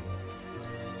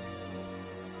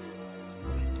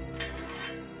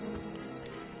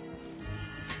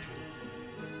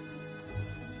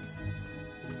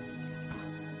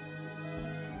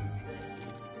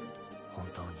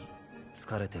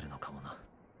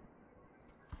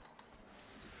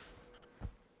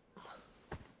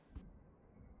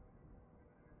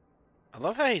 I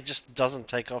love how he just doesn't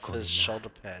take off his shoulder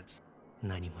pads.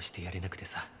 何もしてやれなくて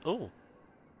さ。Oh.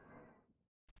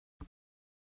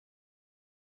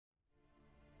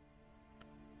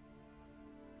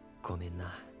 ごめん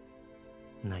な。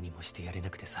何もしてやれな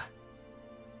くてさ。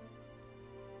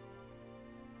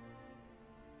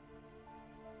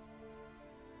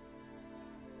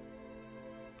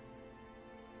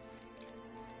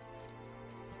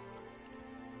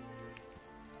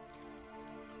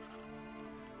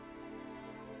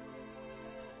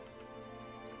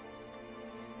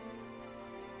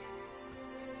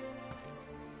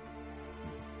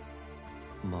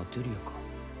マテリアか。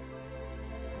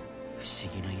不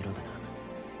思議な色だな。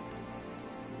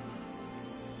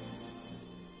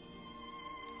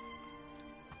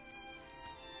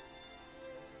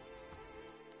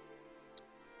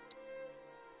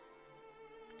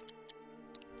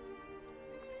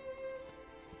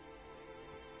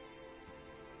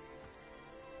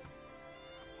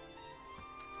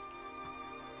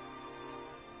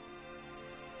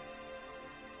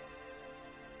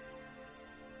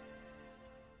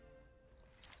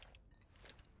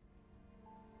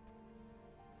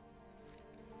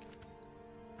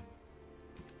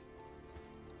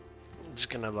I'm just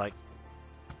gonna like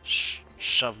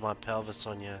shove my pelvis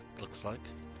on you, looks like.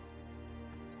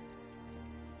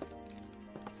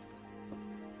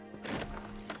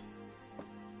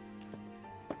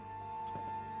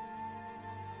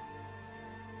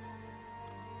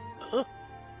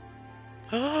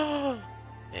 Oh,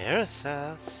 Aerith's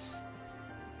house.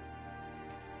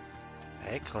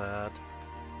 Hey, Cloud.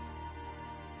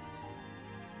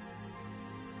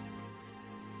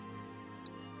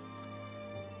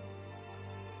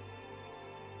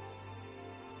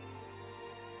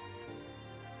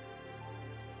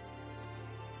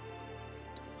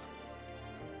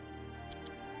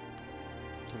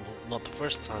 Not the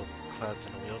first time Cloud's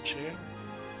in a wheelchair.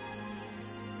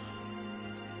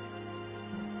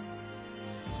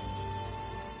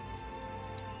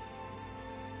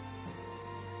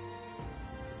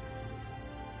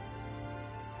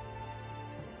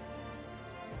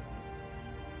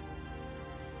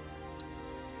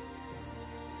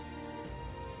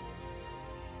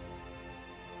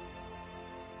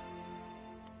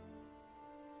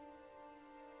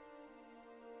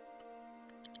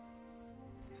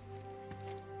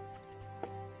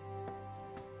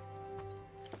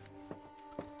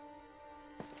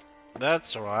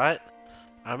 That's alright.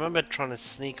 I remember trying to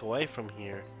sneak away from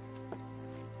here.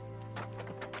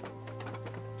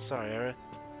 Sorry, Aerith.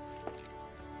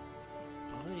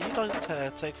 Well, you like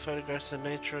to take photographs of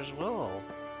nature as well.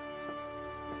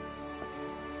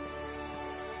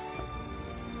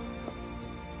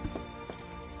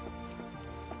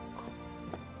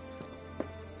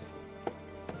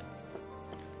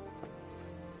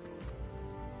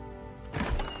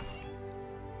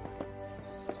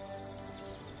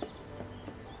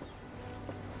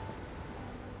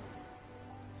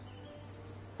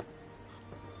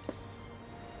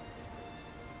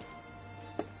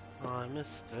 I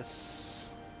missed this.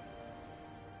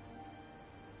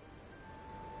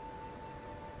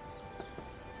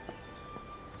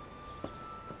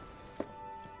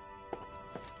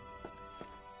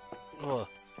 Oh,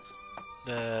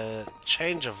 the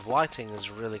change of lighting is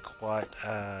really quite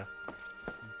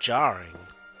jarring.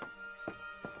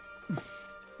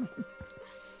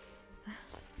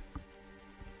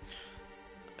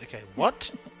 Okay,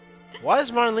 what? Why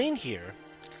is Marlene here?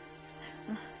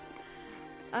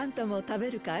 あんたも食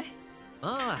べるかい？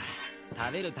ああ、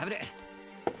食べる食べる。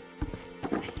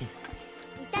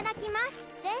いただきます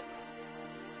で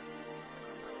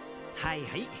す。はいはい。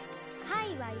は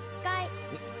いは1回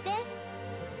です。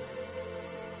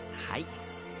はい。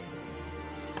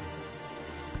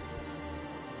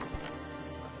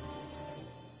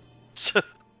昨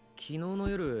日の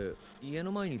夜、家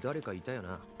の前に誰かいたよ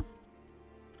な。あ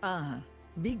あ、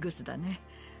ビッグスだね。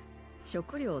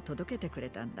食料を届けてくれ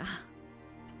たんだ。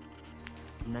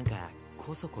なんか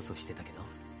コソコソしてたけど。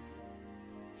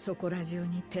そこら中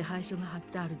に手配書が貼っ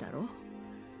てあるだろ。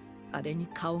あれに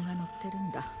顔が載ってる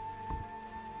んだ。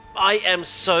I am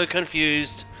so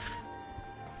confused.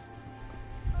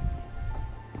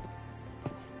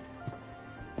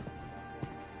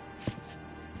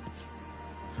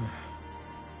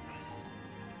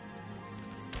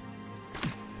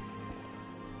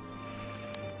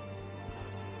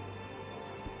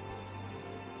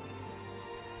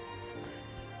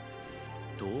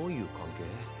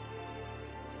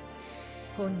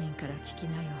本人から聞き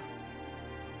なよ。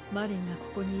マリンがこ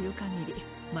こにいる限り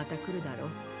また来るだろう。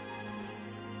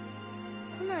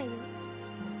来ないよ。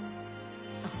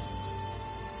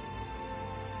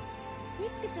ミッ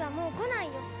クスはもう来ない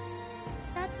よ。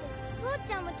だって父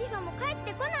ちゃんもティファも帰っ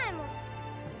てこないもん。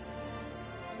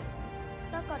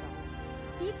だから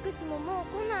ミックスももう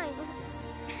来ないの。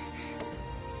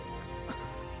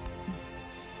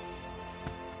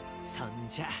そん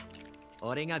じゃ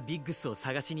俺がビッグスを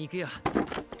探しに行くよ。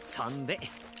そんで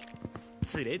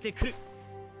連れてくる。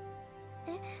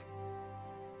え、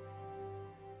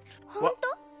本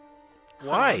当？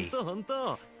 Why？ 本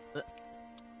当。あ、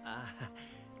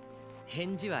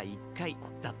返事は1回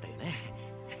だったよね。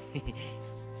う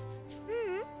う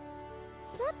ん、もっ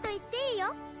と言っていい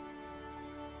よ。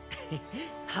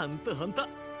ほんとほんと。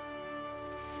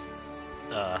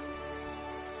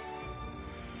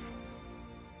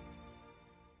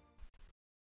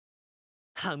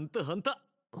ほんとほんと。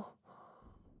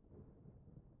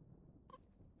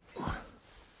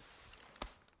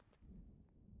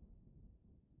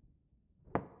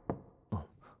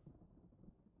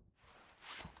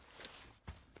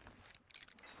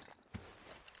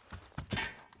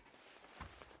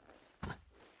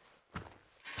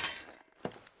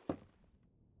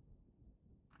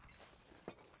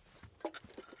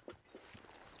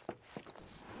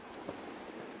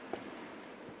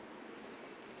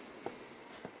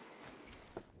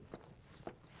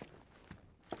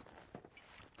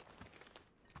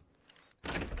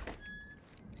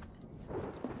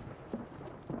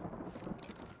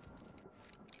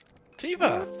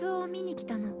様子を見に来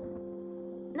たの。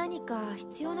何か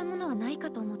必要なものはないか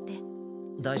と思って。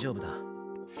大丈夫だ。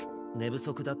寝不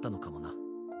足だったのかもな。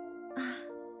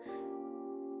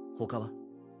他は？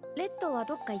レッドは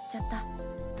どっか行っちゃった。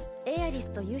エアリ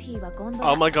スとユヒーはゴンド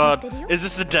ラ。Oh my god, 乗ってるよ。 is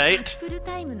this the date? フル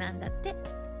タイムなんだって。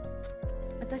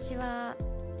私は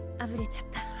あぶれちゃっ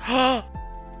た。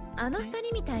あの二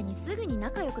人みたいにすぐに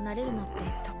仲良くなれるのって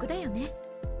得だよね。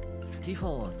ティファ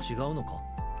は違うのか？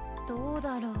どう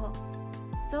だろう。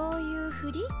そういう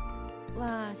ふり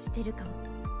はしてるかも。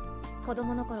子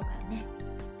供の頃からね。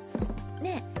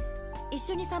ねえ、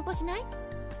一緒に散歩しない？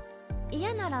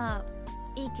嫌なら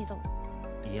いいけど。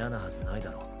嫌なはずない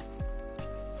だろう。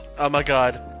Oh my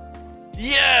god.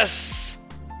 Yes!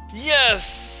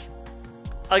 Yes!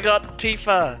 I got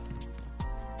Tifa!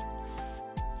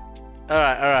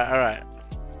 Alright.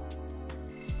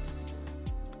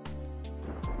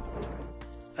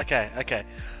 Okay.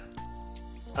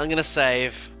 I'm gonna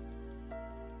save.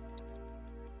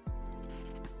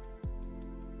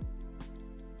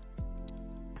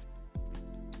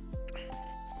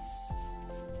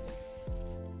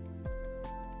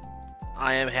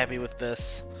 I am happy with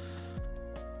this,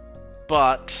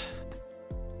 but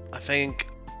I think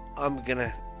I'm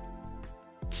gonna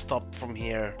stop from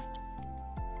here.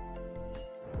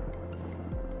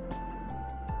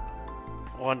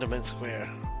 Wonderment Square.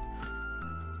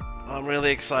 I'm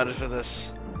really excited for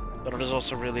this, but it is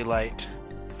also really late.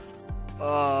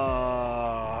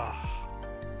 No,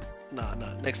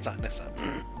 next time.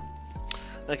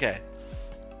 Okay,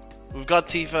 we've got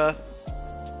Tifa,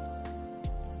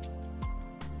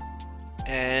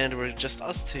 and we're just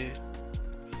us two.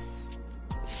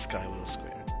 Skywheel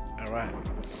Square. Alright.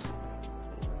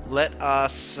 Let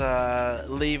us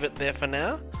leave it there for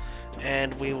now,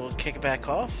 and we will kick back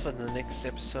off in the next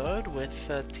episode with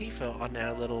Tifa on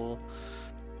our little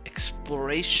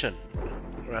exploration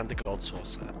around the Gold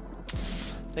Saucer.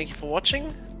 Thank you for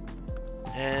watching,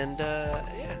 and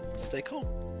yeah, stay cool.